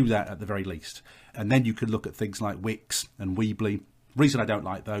 do that at the very least. And then you can look at things like Wix and Weebly. Reason I don't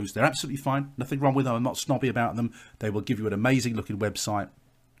like those, they're absolutely fine. Nothing wrong with them. I'm not snobby about them. They will give you an amazing looking website,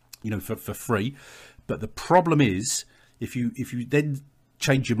 you know, for free. But the problem is, if you then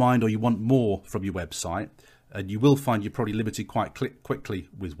change your mind or you want more from your website, and you will find you're probably limited quite quickly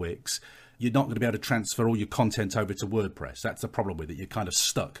with Wix, you're not going to be able to transfer all your content over to WordPress. That's the problem with it. You're kind of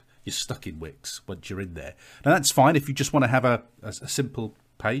stuck. You're stuck in Wix once you're in there. Now that's fine. If you just want to have a simple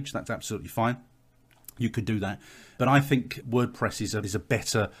page, that's absolutely fine. You could do that. But I think WordPress is a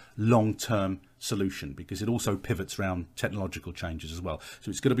better long-term solution because it also pivots around technological changes as well. So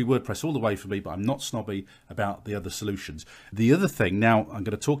it's going to be WordPress all the way for me, but I'm not snobby about the other solutions. The other thing, now I'm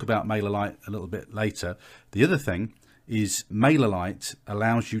going to talk about MailerLite a little bit later. The other thing is MailerLite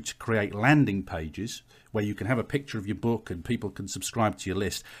allows you to create landing pages where you can have a picture of your book and people can subscribe to your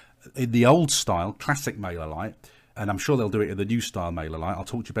list. In the old style, classic MailerLite, and I'm sure they'll do it in the new style MailerLite, I'll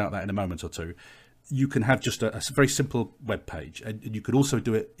talk to you about that in a moment or two, you can have just a very simple web page, and you could also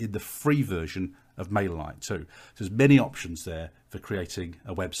do it in the free version of MailerLite too. So there's many options there for creating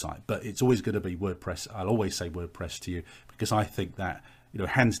a website, but it's always going to be WordPress. I'll always say WordPress to you because I think that, you know,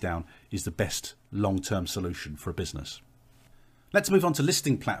 hands down is the best long-term solution for a business. Let's move on to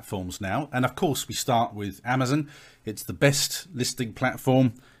listing platforms now. And of course, we start with Amazon. It's the best listing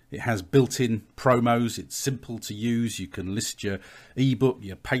platform. It has built-in promos. It's simple to use. You can list your ebook,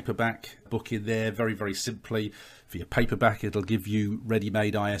 your paperback book in there very, very simply. For your paperback, it'll give you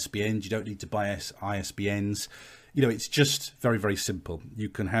ready-made ISBNs. You don't need to buy ISBNs. You know, it's just very, very simple. You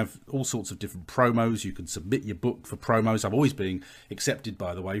can have all sorts of different promos. You can submit your book for promos. I'm always being accepted,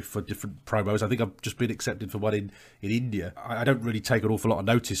 by the way, for different promos. I think I've just been accepted for one in India. I don't really take an awful lot of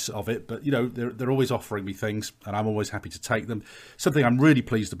notice of it, but, you know, they're always offering me things, and I'm always happy to take them. Something I'm really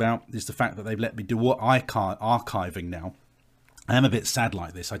pleased about is the fact that they've let me do archiving now. I am a bit sad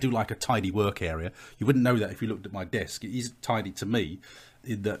like this. I do like a tidy work area. You wouldn't know that if you looked at my desk. It is tidy to me,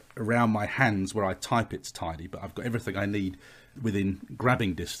 in that around my hands where I type it's tidy, but I've got everything I need within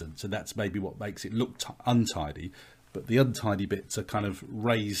grabbing distance, and that's maybe what makes it look untidy. But the untidy bits are kind of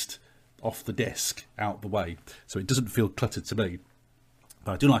raised off the desk out the way, so it doesn't feel cluttered to me.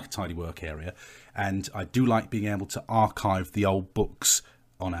 But I do like a tidy work area, and I do like being able to archive the old books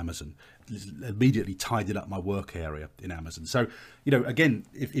on Amazon. Immediately tidied up my work area in Amazon. So, you know, again,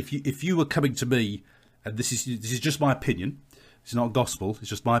 if you were coming to me, and this is just my opinion, it's not gospel, it's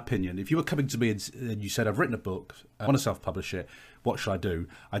just my opinion. If you were coming to me and you said, I've written a book, I want to self-publish it, what should I do?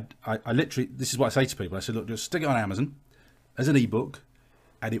 I literally, this is what I say to people. I said, look, just stick it on Amazon as an ebook,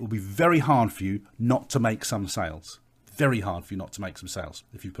 and it will be very hard for you not to make some sales. Very hard for you not to make some sales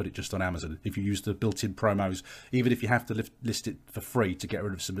if you put it just on Amazon. If you use the built-in promos, even if you have to list it for free to get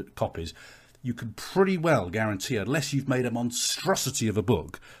rid of some copies, you can pretty well guarantee, unless you've made a monstrosity of a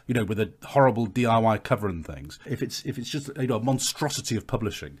book, you know, with a horrible DIY cover and things. If it's just, you know, a monstrosity of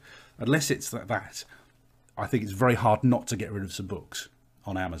publishing, unless it's that, I think it's very hard not to get rid of some books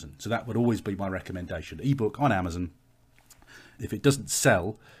on Amazon. So that would always be my recommendation. Ebook on Amazon. If it doesn't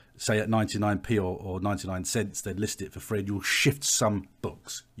sell, say at 99p or 99 cents, then list it for free, and you'll shift some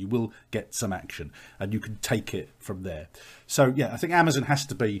books. You will get some action, and you can take it from there. So yeah, I think Amazon has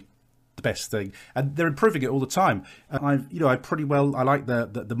to be the best thing, and they're improving it all the time. I like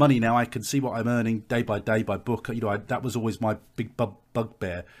the money now. I can see what I'm earning day by book. You know, that was always my big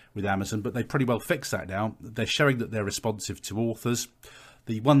bugbear with Amazon, but they pretty well fixed that now. They're showing that they're responsive to authors.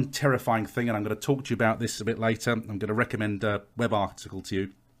 The one terrifying thing, and I'm going to talk to you about this a bit later, I'm going to recommend a web article to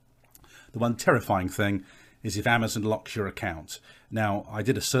you. The one terrifying thing is if Amazon locks your account. Now, I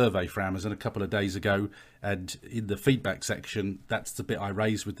did a survey for Amazon a couple of days ago, and in the feedback section, that's the bit I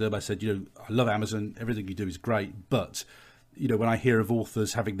raised with them. I said, you know, I love Amazon, everything you do is great, but, you know, when I hear of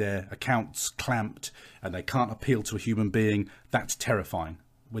authors having their accounts clamped and they can't appeal to a human being, that's terrifying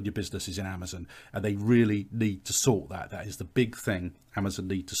when your business is in Amazon, and they really need to sort that. That is the big thing Amazon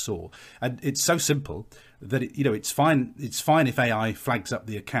need to sort. And it's so simple that, it's fine if AI flags up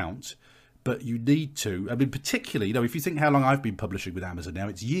the account, but you need to, I mean, particularly, you know, if you think how long I've been publishing with Amazon now,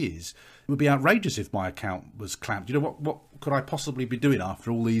 it's years. It would be outrageous if my account was clamped. You know, what could I possibly be doing after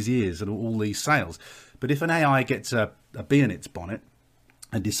all these years and all these sales? But if an AI gets a bee in its bonnet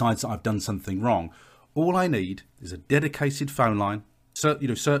and decides that I've done something wrong, all I need is a dedicated phone line. So, you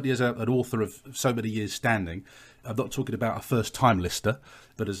know, certainly as an author of so many years standing, I'm not talking about a first-time lister,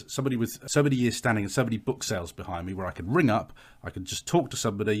 but as somebody with so many years standing and so many book sales behind me, where I can ring up, I can just talk to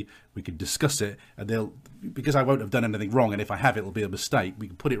somebody, we can discuss it, and because I won't have done anything wrong, and if I have, it'll be a mistake, we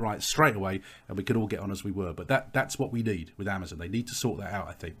can put it right straight away, and we can all get on as we were. But that's what we need with Amazon. They need to sort that out,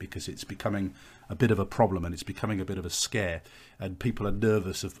 I think, because it's becoming a bit of a problem, and it's becoming a bit of a scare, and people are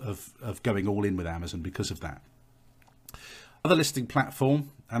nervous of going all in with Amazon because of that. Other listing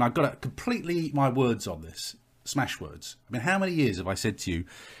platform, and I've got to completely eat my words on this, Smashwords. I mean, how many years have I said to you,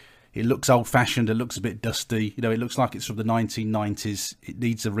 it looks old-fashioned, it looks a bit dusty, you know, it looks like it's from the 1990s, it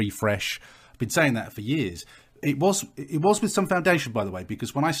needs a refresh. I've been saying that for years. It was with some foundation, by the way,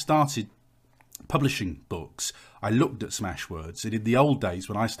 because when I started publishing books, I looked at Smashwords, and in the old days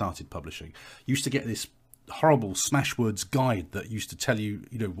when I started publishing, you used to get this horrible Smashwords guide that used to tell you,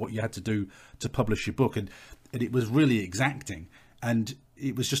 you know, what you had to do to publish your book, and it was really exacting, and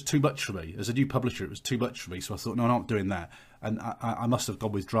it was just too much for me. As a new publisher, it was too much for me, so I thought, no, I'm not doing that. And I must have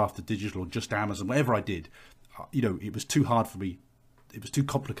gone with Drafted Digital or just Amazon, whatever I did. You know, it was too hard for me. It was too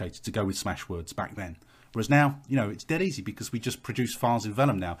complicated to go with Smashwords back then. Whereas now, you know, it's dead easy because we just produce files in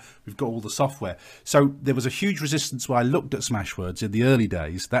Vellum now. We've got all the software. So there was a huge resistance when I looked at Smashwords in the early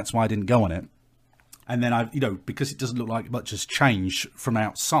days. That's why I didn't go on it. And then you know, because it doesn't look like much has changed from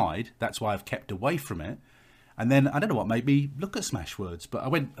outside, that's why I've kept away from it. And then I don't know what made me look at Smashwords, but I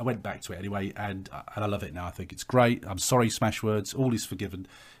went back to it anyway, and I love it now. I think it's great. I'm sorry, Smashwords, all is forgiven.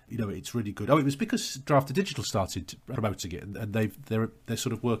 You know, it's really good. Oh, it was because Drafted Digital started promoting it, and they're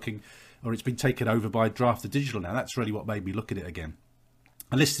sort of working or it's been taken over by Draft2Digital now. That's really what made me look at it again.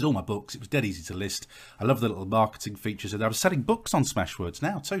 I listed all my books. It was dead easy to list. I love the little marketing features, and I was selling books on Smashwords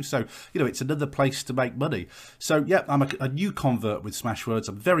now too. So, it's another place to make money. So, yeah, I'm a new convert with Smashwords.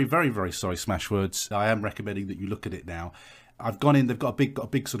 I'm very, very, very sorry, Smashwords. I am recommending that you look at it now. I've gone in. They've got a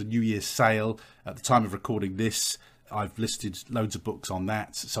big sort of New Year's sale at the time of recording this. I've listed loads of books on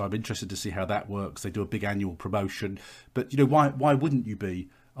that, so I'm interested to see how that works. They do a big annual promotion. But, why wouldn't you be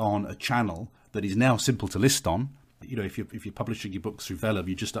on a channel that is now simple to list on? If you're publishing your books through Vellum,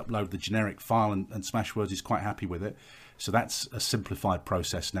 you just upload the generic file, and Smashwords is quite happy with it. So that's a simplified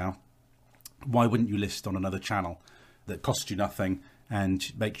process now. Why wouldn't you list on another channel that costs you nothing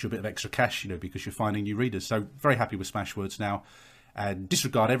and makes you a bit of extra cash, because you're finding new readers? So very happy with Smashwords now, and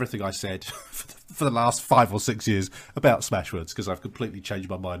disregard everything I said for the last 5 or 6 years about Smashwords, because I've completely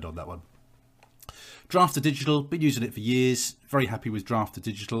changed my mind on that one. Draft2Digital, been using it for years, very happy with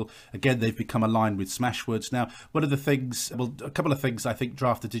Draft2Digital. Again, they've become aligned with Smashwords now. One of the things, a couple of things I think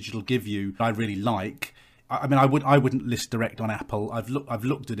Draft2Digital give you I really like. I mean, I wouldn't list direct on Apple. I've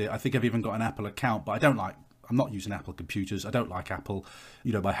looked at it. I think I've even got an Apple account, but I'm not using Apple computers. I don't like Apple.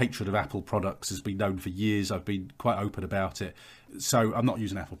 My hatred of Apple products has been known for years. I've been quite open about it. So I'm not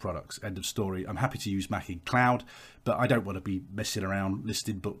using Apple products. End of story. I'm happy to use Mac in Cloud, but I don't want to be messing around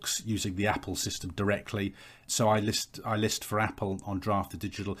listing books using the Apple system directly. So I list for Apple on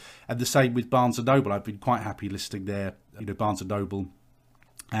Draft2Digital, and the same with Barnes & Noble. I've been quite happy listing there, Barnes & Noble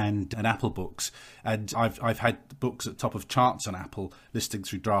and Apple books, and I've had books at top of charts on Apple listing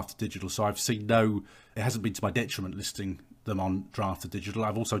through Draft2Digital, so I've seen it hasn't been to my detriment listing them on Draft2Digital.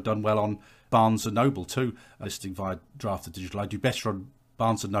 I've also done well on Barnes & Noble too, listing via Draft2Digital. I do better on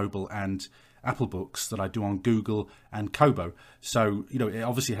Barnes & Noble and Apple books than I do on Google and Kobo, so it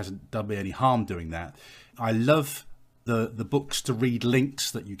obviously hasn't done me any harm doing that. I love the books to read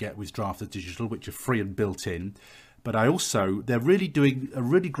links that you get with Draft2Digital, which are free and built in. But they're really doing a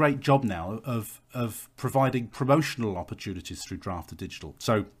really great job now of providing promotional opportunities through Draft2Digital.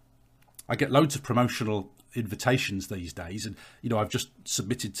 So I get loads of promotional invitations these days, and I've just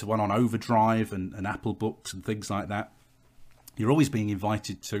submitted to one on Overdrive and Apple Books and things like that. You're always being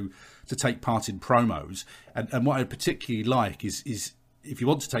invited to take part in promos, and what I particularly like is if you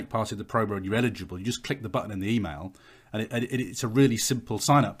want to take part in the promo and you're eligible, you just click the button in the email, and it's a really simple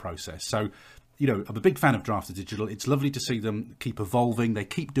sign-up process. So I'm a big fan of Draft2Digital. It's lovely to see them keep evolving. They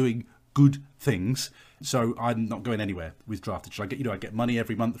keep doing good things. So I'm not going anywhere with Draft2Digital. I get money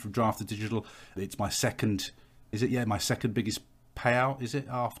every month from Draft2Digital. It's my second biggest payout, is it?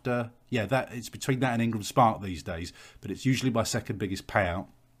 After, it's between that and Ingram Spark these days, but it's usually my second biggest payout.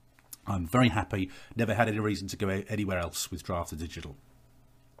 I'm very happy. Never had any reason to go anywhere else with Draft2Digital.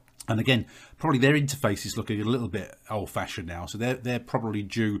 And again, probably their interface is looking a little bit old-fashioned now, so they're probably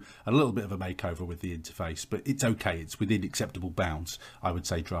due a little bit of a makeover with the interface, but it's okay. It's within acceptable bounds, I would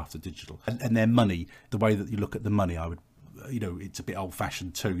say, Draft2Digital. And their money, the way that you look at the money, I would, it's a bit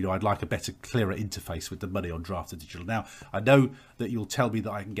old-fashioned too. I'd like a better, clearer interface with the money on Draft2Digital. Now, I know that you'll tell me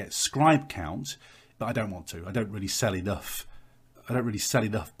that I can get scribe count, but I don't want to. I don't really sell enough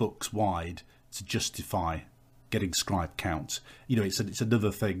books wide to justify getting scribe count. It's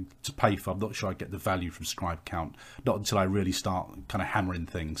another thing to pay for. I'm not sure I get the value from scribe count, not until I really start kind of hammering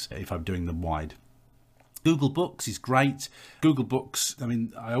things if I'm doing them wide. Google Books is great. Google Books, I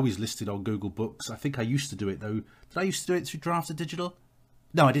mean, I always listed on Google Books. I think I used to do it though. Did I used to do it through Draft2Digital?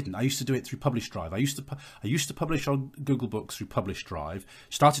 No, I didn't. I used to do it through Publish Drive. I used to publish on Google Books through Publish Drive.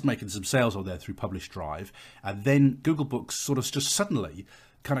 Started making some sales on there through Publish Drive, and then Google Books sort of just suddenly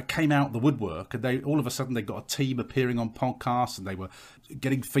kind of came out the woodwork, and all of a sudden they got a team appearing on podcasts, and they were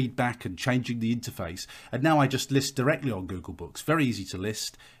getting feedback and changing the interface. And now I just list directly on Google Books. Very easy to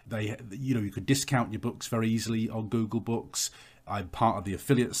list. You could discount your books very easily on Google Books. I'm part of the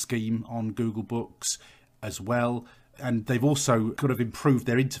affiliate scheme on Google Books as well. And they've also kind of improved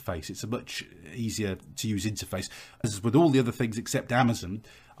their interface. It's a much easier to use interface. As with all the other things except Amazon,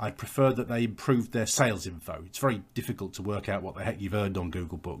 I prefer that they improved their sales info. It's very difficult to work out what the heck you've earned on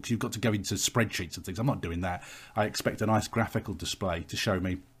Google Books. You've got to go into spreadsheets and things. I'm not doing that. I expect a nice graphical display to show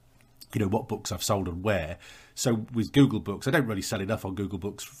me what books I've sold and where. So with Google Books, I don't really sell enough on Google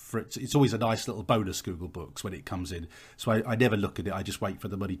Books for it. It's always a nice little bonus, Google Books, when it comes in. So I never look at it. I just wait for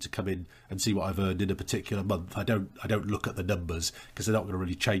the money to come in and see what I've earned in a particular month. I don't look at the numbers because they're not going to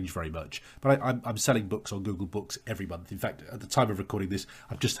really change very much. But I'm selling books on Google Books every month. In fact, at the time of recording this,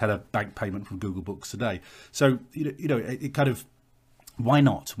 I've just had a bank payment from Google Books today. So it kind of, why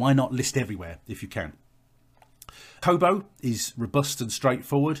not? Why not list everywhere if you can? Kobo is robust and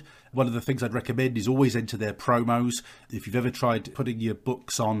straightforward. One of the things I'd recommend is always enter their promos. If you've ever tried putting your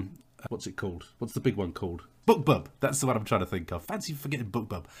books on What's it called? What's the big one called? BookBub. That's the one I'm trying to think of. Fancy forgetting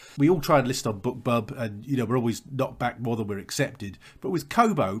BookBub. We all try and list on BookBub, and we're always knocked back more than we're accepted. But with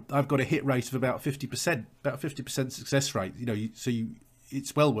Kobo, I've got a hit rate of about 50%, about 50% success rate.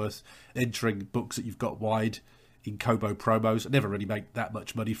 It's well worth entering books that you've got wide in Kobo promos. I never really make that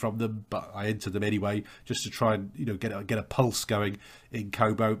much money from them, but I enter them anyway just to try and get a pulse going in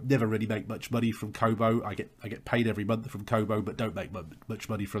Kobo. Never really make much money from Kobo. I get paid every month from Kobo, but don't make much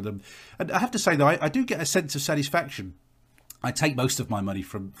money from them. And I have to say though, I do get a sense of satisfaction. I take most of my money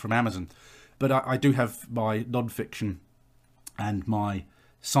from Amazon, but I do have my non-fiction and my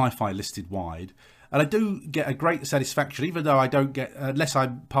sci-fi listed wide. And I do get a great satisfaction, even though I don't get, unless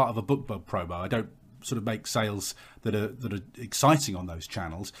I'm part of a BookBub promo, I don't sort of make sales that are exciting on those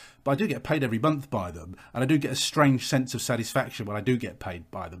channels, but I do get paid every month by them, and I do get a strange sense of satisfaction when I do get paid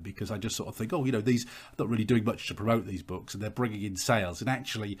by them, because I just sort of think, these I'm not really doing much to promote these books, and they're bringing in sales. And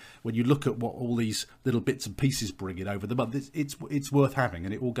actually, when you look at what all these little bits and pieces bring in over the month, it's worth having,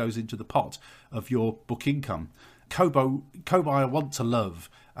 and it all goes into the pot of your book income. Kobo I want to love,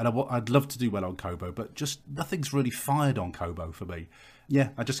 and I'd love to do well on Kobo, but just nothing's really fired on Kobo for me. Yeah,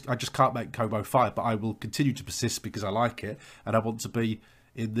 I just can't make Kobo fire, but I will continue to persist because I like it, and I want to be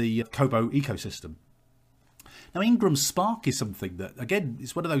in the Kobo ecosystem. Now, Ingram Spark is something that, again,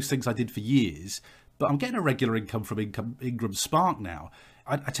 it's one of those things I did for years, but I'm getting a regular income from Ingram Spark now.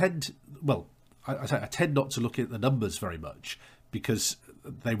 I tend not to look at the numbers very much because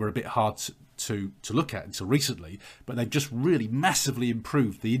they were a bit hard to look at until recently, but they've just really massively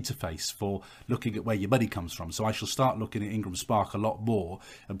improved the interface for looking at where your money comes from. So I shall start looking at Ingram Spark a lot more,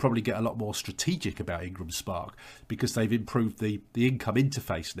 and probably get a lot more strategic about Ingram Spark, because they've improved the income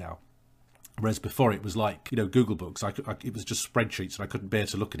interface now. Whereas before it was like, Google Books, it was just spreadsheets and I couldn't bear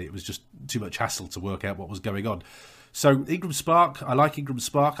to look at it. It was just too much hassle to work out what was going on. So Ingram Spark, I like Ingram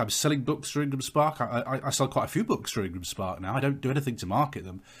Spark. I'm selling books through Ingram Spark. I sell quite a few books through Ingram Spark now. I don't do anything to market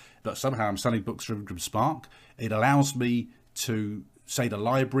them, but somehow I'm selling books through Ingram Spark. It allows me to say to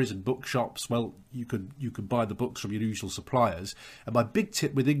libraries and bookshops, well, you can buy the books from your usual suppliers. And my big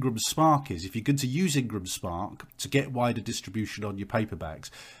tip with Ingram Spark is, if you're going to use Ingram Spark to get wider distribution on your paperbacks,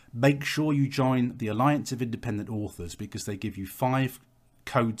 make sure you join the Alliance of Independent Authors, because they give you 5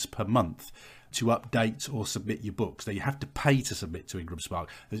 codes per month to update or submit your books. Now, you have to pay to submit to Ingram Spark.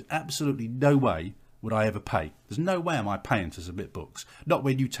 There's absolutely no way would I ever pay. There's no way am I paying to submit books. Not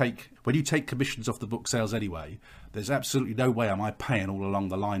when you take commissions off the book sales anyway. There's absolutely no way am I paying all along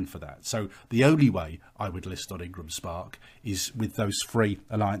the line for that. So the only way I would list on Ingram Spark is with those free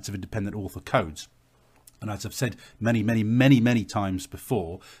Alliance of Independent Author codes. And as I've said many times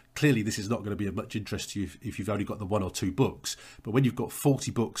before, clearly this is not going to be of much interest to you if you've only got the 1 or 2 books. But when you've got 40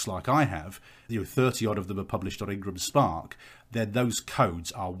 books like I have, 30 odd of them are published on Ingram Spark, then those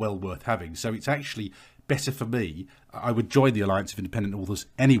codes are well worth having. So it's actually better for me. I would join the Alliance of Independent Authors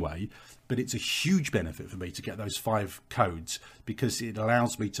anyway, but it's a huge benefit for me to get those 5 codes, because it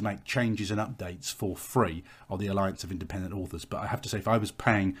allows me to make changes and updates for free on the Alliance of Independent Authors. But I have to say, if I was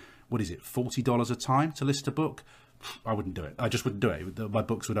paying, $40 a time to list a book, I wouldn't do it. I just wouldn't do it. My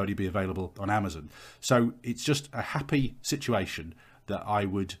books would only be available on Amazon. So it's just a happy situation that I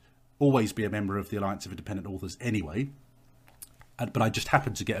would always be a member of the Alliance of Independent Authors anyway. But I just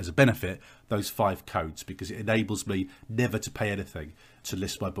happen to get as a benefit those 5 codes, because it enables me never to pay anything to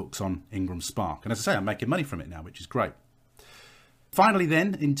list my books on Ingram Spark. And as I say, I'm making money from it now, which is great. Finally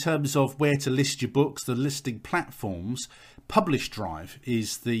then, in terms of where to list your books, the listing platforms, PublishDrive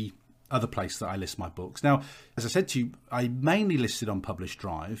is the other place that I list my books. Now, as I said to you, I mainly listed on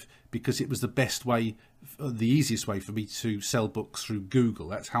PublishDrive because it was the best way, the easiest way for me to sell books through Google.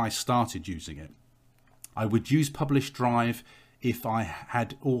 That's how I started using it. I would use PublishDrive if I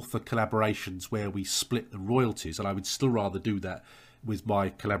had author collaborations where we split the royalties, and I would still rather do that with my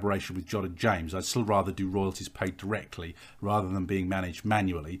collaboration with John and James. I'd still rather do royalties paid directly rather than being managed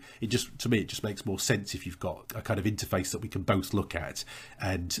manually. To me, it just makes more sense if you've got a kind of interface that we can both look at,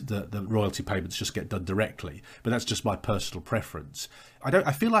 and the royalty payments just get done directly. But that's just my personal preference.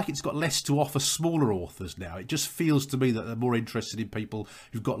 I feel like it's got less to offer smaller authors now. It just feels to me that they're more interested in people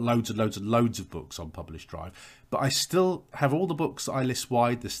who've got loads and loads and loads of books on PublishDrive. But I still have all the books that I list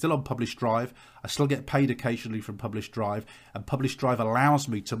wide. They're still on PublishDrive. I still get paid occasionally from PublishDrive, and PublishDrive allows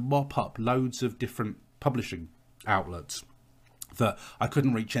me to mop up loads of different publishing outlets that I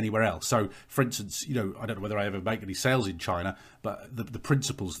couldn't reach anywhere else. So, for instance, I don't know whether I ever make any sales in China, but the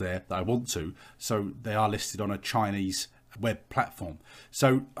principles there that I want to, so they are listed on a Chinese web platform.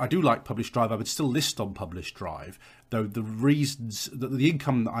 So I do like PublishDrive. I would still list on PublishDrive, though the reasons that the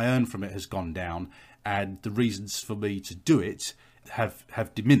income that I earn from it has gone down, and the reasons for me to do it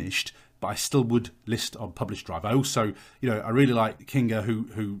have diminished, but I still would list on Publish Drive. I also, I really like Kinga,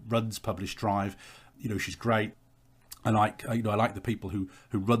 who runs Publish Drive. She's great. I like the people who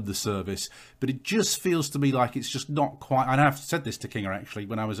run the service, but it just feels to me like it's just not quite. And I've said this to Kinga actually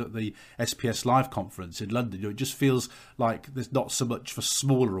when I was at the SPS Live conference in London. It just feels like there's not so much for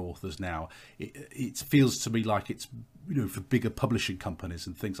smaller authors now. It feels to me like it's for bigger publishing companies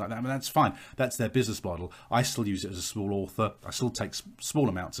and things like that. I mean, that's fine. That's their business model. I still use it as a small author. I still take small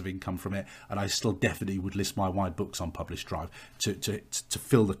amounts of income from it, and I still definitely would list my wide books on Publish Drive to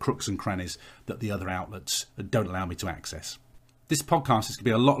fill the crooks and crannies that the other outlets don't allow me to access. This podcast is going to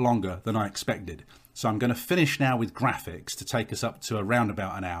be a lot longer than I expected, so I'm going to finish now with graphics to take us up to around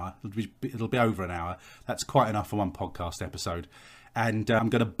about an hour. It'll be over an hour. That's quite enough for one podcast episode. And I'm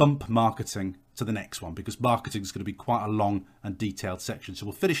going to bump marketing to the next one because marketing is going to be quite a long and detailed section. So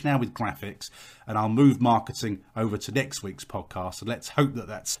we'll finish now with graphics, and I'll move marketing over to next week's podcast. And let's hope that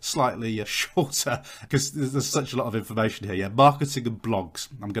that's slightly shorter because there's such a lot of information here. Yeah, marketing and blogs.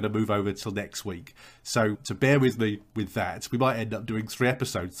 I'm going to move over till next week. So to bear with me with that, we might end up doing 3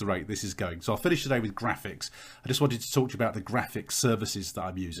 episodes the rate this is going. So I'll finish today with graphics. I just wanted to talk to you about the graphic services that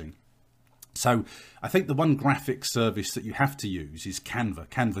I'm using. So I think the one graphic service that you have to use is Canva,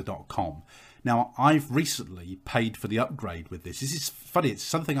 canva.com. Now, I've recently paid for the upgrade with this. This is funny. It's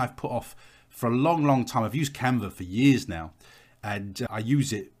something I've put off for a long, long time. I've used Canva for years now, and I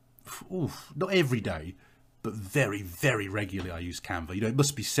use it, not every day, but very, very regularly I use Canva. It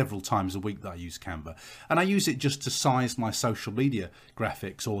must be several times a week that I use Canva. And I use it just to size my social media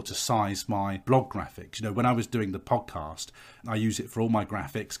graphics or to size my blog graphics. When I was doing the podcast, I use it for all my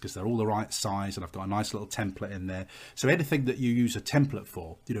graphics because they're all the right size and I've got a nice little template in there. So anything that you use a template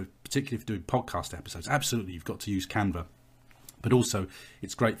for, particularly if you're doing podcast episodes, absolutely you've got to use Canva. But also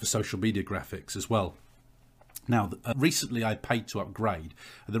it's great for social media graphics as well. Now, recently I paid to upgrade.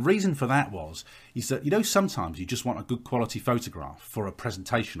 The reason for that is that, sometimes you just want a good quality photograph for a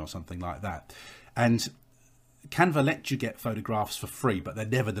presentation or something like that. And Canva lets you get photographs for free, but they're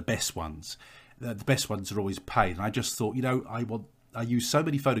never the best ones. The best ones are always paid. And I just thought, I use so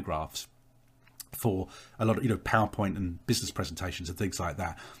many photographs for a lot of, PowerPoint and business presentations and things like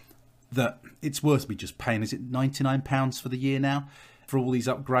that, that it's worth me just paying. Is it £99 for the year now? For all these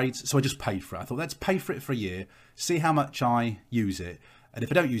upgrades. So I just paid for it. I thought, let's pay for it for a year, see how much I use it, and if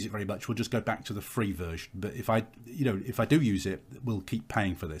I don't use it very much, we'll just go back to the free version. But if I do use it, we'll keep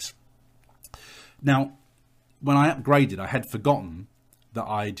paying for this. Now, when I upgraded, I had forgotten that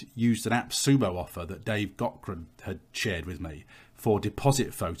I'd used an AppSumo offer that Dave Cochran had shared with me for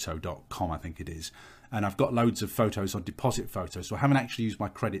depositphoto.com, I think it is. And I've got loads of photos on Deposit Photo, so I haven't actually used my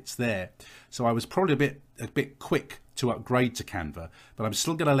credits there. So I was probably a bit quick to upgrade to Canva, but I'm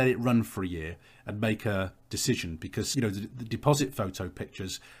still going to let it run for a year and make a decision because, the Deposit Photo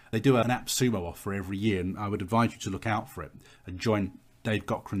pictures, they do an AppSumo offer every year, and I would advise you to look out for it and join Dave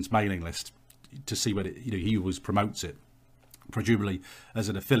Cochran's mailing list to see when he always promotes it. Presumably as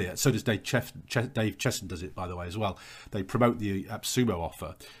an affiliate. So does Dave Chesson does it, by the way, as well. They promote the AppSumo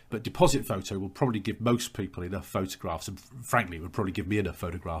offer, but Deposit Photo will probably give most people enough photographs, and frankly it would probably give me enough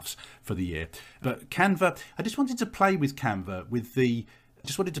photographs for the year. But Canva, I just wanted to play with Canva with the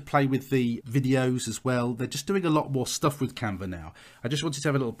videos as well. They're just doing a lot more stuff with Canva now. I just wanted to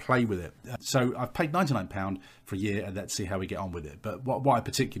have a little play with it. So I've paid £99 for a year, and let's see how we get on with it. But what I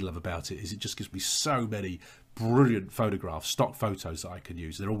particularly love about it is it just gives me so many brilliant photographs, stock photos that I can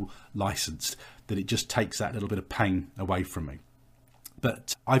use. They're all licensed, that it just takes that little bit of pain away from me.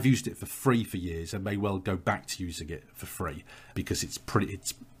 But I've used it for free for years and may well go back to using it for free because it's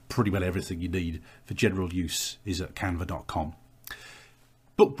pretty well everything you need for general use is at canva.com.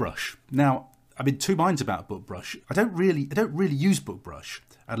 BookBrush. Now, I'm in two minds about BookBrush. I don't really use BookBrush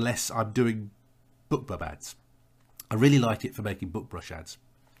unless I'm doing BookBub ads. I really like it for making BookBrush ads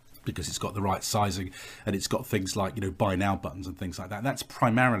because it's got the right sizing and it's got things like buy now buttons and things like that. That's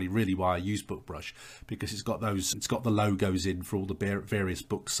primarily really why I use BookBrush, because it's got the logos in for all the various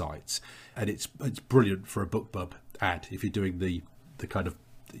book sites, and it's brilliant for a BookBub ad if you're doing the kind of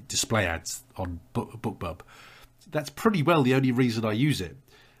display ads on BookBub. That's pretty well the only reason I use it.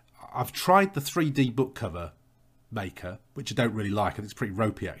 I've tried the 3D book cover maker, which I don't really like, and it's pretty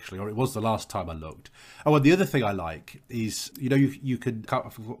ropey actually, or it was the last time I looked. Oh, and the other thing I like is you can,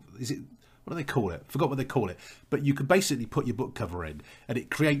 is it, what do they call it? Forgot what they call it. But you can basically put your book cover in and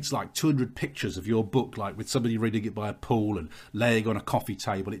it creates like 200 pictures of your book, like with somebody reading it by a pool and laying on a coffee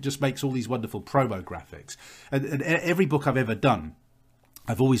table. It just makes all these wonderful promo graphics. And every book I've ever done,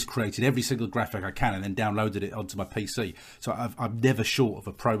 I've always created every single graphic I can and then downloaded it onto my PC. So I'm never short of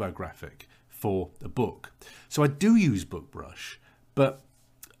a promo graphic for a book. So I do use BookBrush, but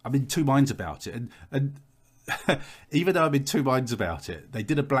I'm in two minds about it. And even though I'm in two minds about it, they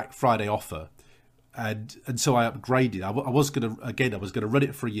did a Black Friday offer. And so I upgraded. I was going to run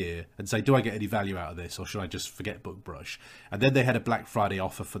it for a year and say, do I get any value out of this, or should I just forget BookBrush? And then they had a Black Friday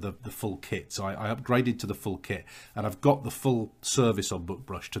offer for the full kit. So I upgraded to the full kit, and I've got the full service on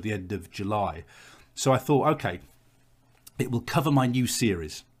BookBrush to the end of July. So I thought, okay, it will cover my new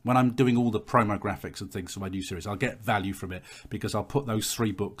series. When I'm doing all the promo graphics and things for my new series, I'll get value from it because I'll put those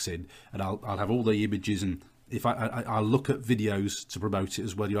 3 books in, and I'll have all the images, and if I'll look at videos to promote it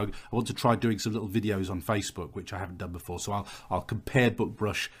as well. I want to try doing some little videos on Facebook, which I haven't done before. So I'll compare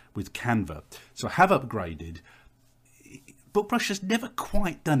BookBrush with Canva. So I have upgraded. BookBrush has never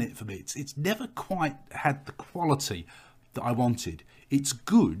quite done it for me. It's never quite had the quality that I wanted. It's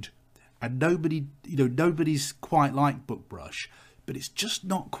good, and nobody's quite like BookBrush, but it's just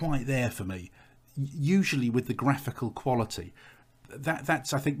not quite there for me. Usually with the graphical quality.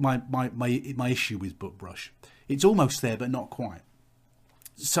 That's I think my issue with BookBrush. It's almost there, but not quite.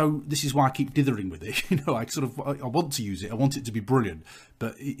 So this is why I keep dithering with it. I want to use it. I want it to be brilliant,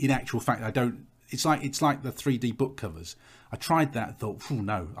 but in actual fact, I don't. It's like the 3D book covers. I tried that, thought, oh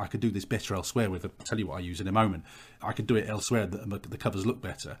no, I could do this better elsewhere with. I'll tell you what I use in a moment. I could do it elsewhere. The covers look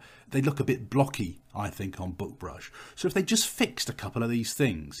better. They look a bit blocky, I think, on BookBrush. So if they just fixed a couple of these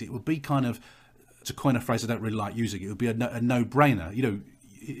things, it would be kind of, to coin a phrase I don't really like using, it would be a no-brainer,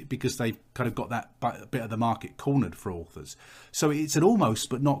 because they've kind of got that bit of the market cornered for authors. So it's an almost,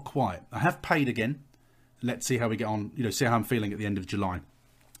 but not quite. I have paid again. Let's see how we get on, see how I'm feeling at the end of July,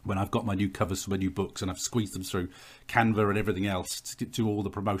 when I've got my new covers for my new books and I've squeezed them through Canva and everything else to do all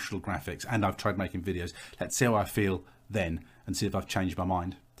the promotional graphics, and I've tried making videos. Let's see how I feel then and see if I've changed my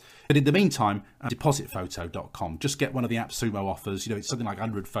mind. But in the meantime, depositphoto.com, just get one of the AppSumo offers. It's something like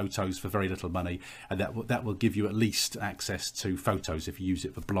 100 photos for very little money, and that will give you at least access to photos if you use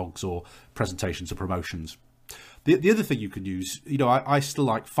it for blogs or presentations or promotions. The other thing you can use, I still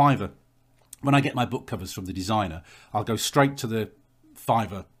like Fiverr. When I get my book covers from the designer, I'll go straight to the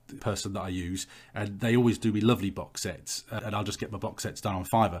Fiverr person that I use, and they always do me lovely box sets, and I'll just get my box sets done on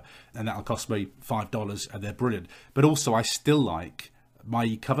Fiverr, and that'll cost me $5, and they're brilliant. But also I still like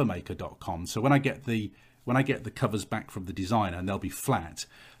mycovermaker.com. So when I get the covers back from the designer, and they'll be flat,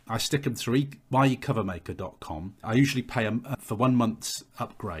 I stick them through mycovermaker.com. I usually pay for 1 month's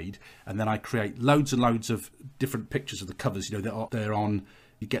upgrade, and then I create loads and loads of different pictures of the covers. They're on,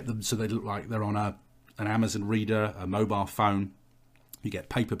 you get them so they look like they're on an Amazon reader, a mobile phone. You get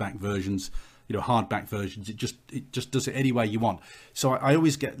paperback versions, hardback versions. It just does it any way you want. So I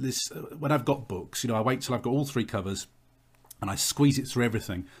always get this when I've got books. I wait till I've got all 3 covers, and I squeeze it through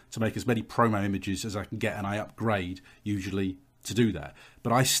everything to make as many promo images as I can get, and I upgrade usually to do that.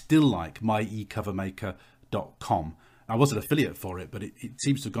 But I still like mycovermaker.com. I was an affiliate for it, but it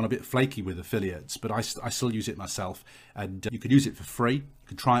seems to have gone a bit flaky with affiliates, but I still use it myself, and you can use it for free. You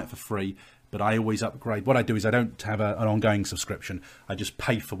can try it for free, but I always upgrade. What I do is I don't have an ongoing subscription. I just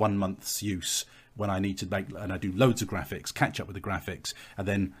pay for 1 month's use when I need to make, and I do loads of graphics, catch up with the graphics, and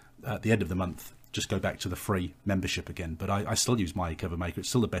then at the end of the month, just go back to the free membership again. But I still use my cover maker. It's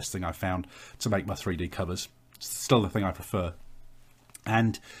still the best thing I've found to make my 3D covers. It's still the thing I prefer.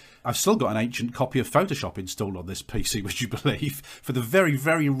 And I've still got an ancient copy of Photoshop installed on this PC, would you believe, for the very,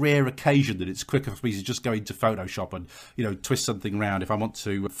 very rare occasion that it's quicker for me to just go into Photoshop and, twist something around. If I want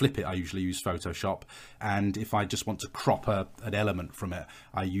to flip it, I usually use Photoshop. And if I just want to crop an element from it,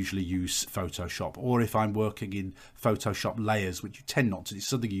 I usually use Photoshop. Or if I'm working in Photoshop layers, which you tend not to, it's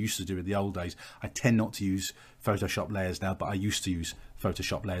something you used to do in the old days. I tend not to use Photoshop layers now, but I used to use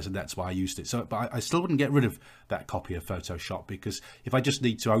Photoshop layers, and that's why I used it. So, but I still wouldn't get rid of that copy of Photoshop, because if I just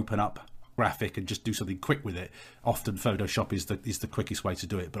need to open up graphic and just do something quick with it, often Photoshop is the quickest way to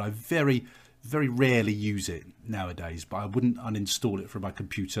do it. But I very, very rarely use it nowadays, but I wouldn't uninstall it from my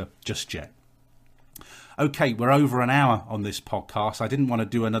computer just yet. Okay, we're over an hour on this podcast. I didn't want to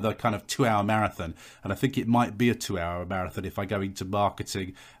do another kind of 2-hour marathon, and I think it might be a 2-hour marathon if I go into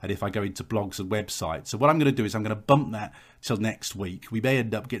marketing and if I go into blogs and websites. So what I'm going to do is I'm going to bump that till next week. We may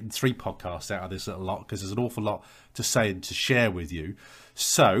end up getting 3 podcasts out of this little lot, because there's an awful lot to say and to share with you.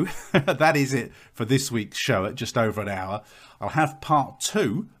 So that is it for this week's show at just over an hour. I'll have part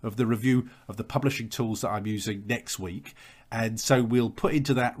 2 of the review of the publishing tools that I'm using next week, and so we'll put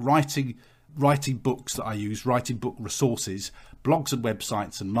into that writing books that I use, writing book resources, blogs and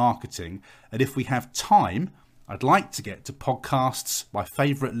websites, and marketing. And if we have time, I'd like to get to podcasts, my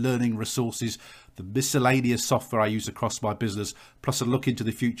favourite learning resources, the miscellaneous software I use across my business, plus a look into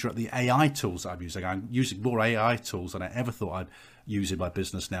the future at the AI tools I'm using. I'm using more AI tools than I ever thought I'd use in my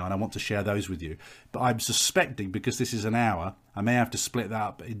business now, and I want to share those with you. But I'm suspecting, because this is an hour, I may have to split that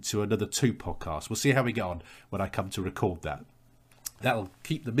up into another 2 podcasts. We'll see how we get on when I come to record that. That'll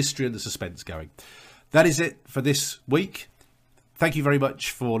keep the mystery and the suspense going. That is it for this week. Thank you very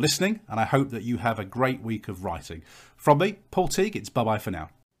much for listening, and I hope that you have a great week of writing. From me, Paul Teague, it's bye-bye for now.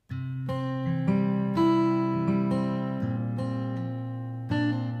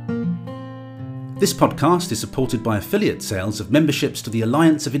 This podcast is supported by affiliate sales of memberships to the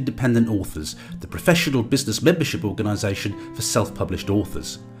Alliance of Independent Authors, the professional business membership organisation for self-published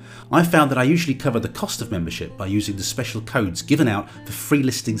authors. I found that I usually cover the cost of membership by using the special codes given out for free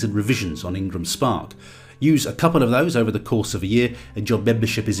listings and revisions on Ingram Spark. Use a couple of those over the course of a year and your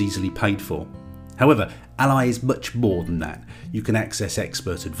membership is easily paid for. However, Ally is much more than that. You can access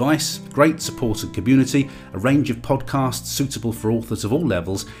expert advice, great support and community, a range of podcasts suitable for authors of all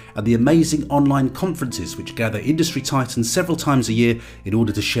levels, and the amazing online conferences which gather industry titans several times a year in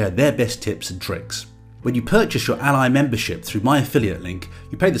order to share their best tips and tricks. When you purchase your Ally membership through my affiliate link,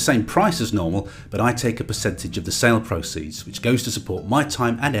 you pay the same price as normal, but I take a percentage of the sale proceeds, which goes to support my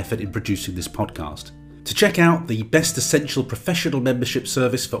time and effort in producing this podcast. To check out the best essential professional membership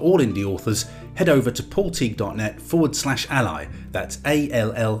service for all indie authors, head over to paulteague.net/ally. That's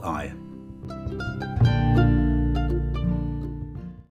ALLI.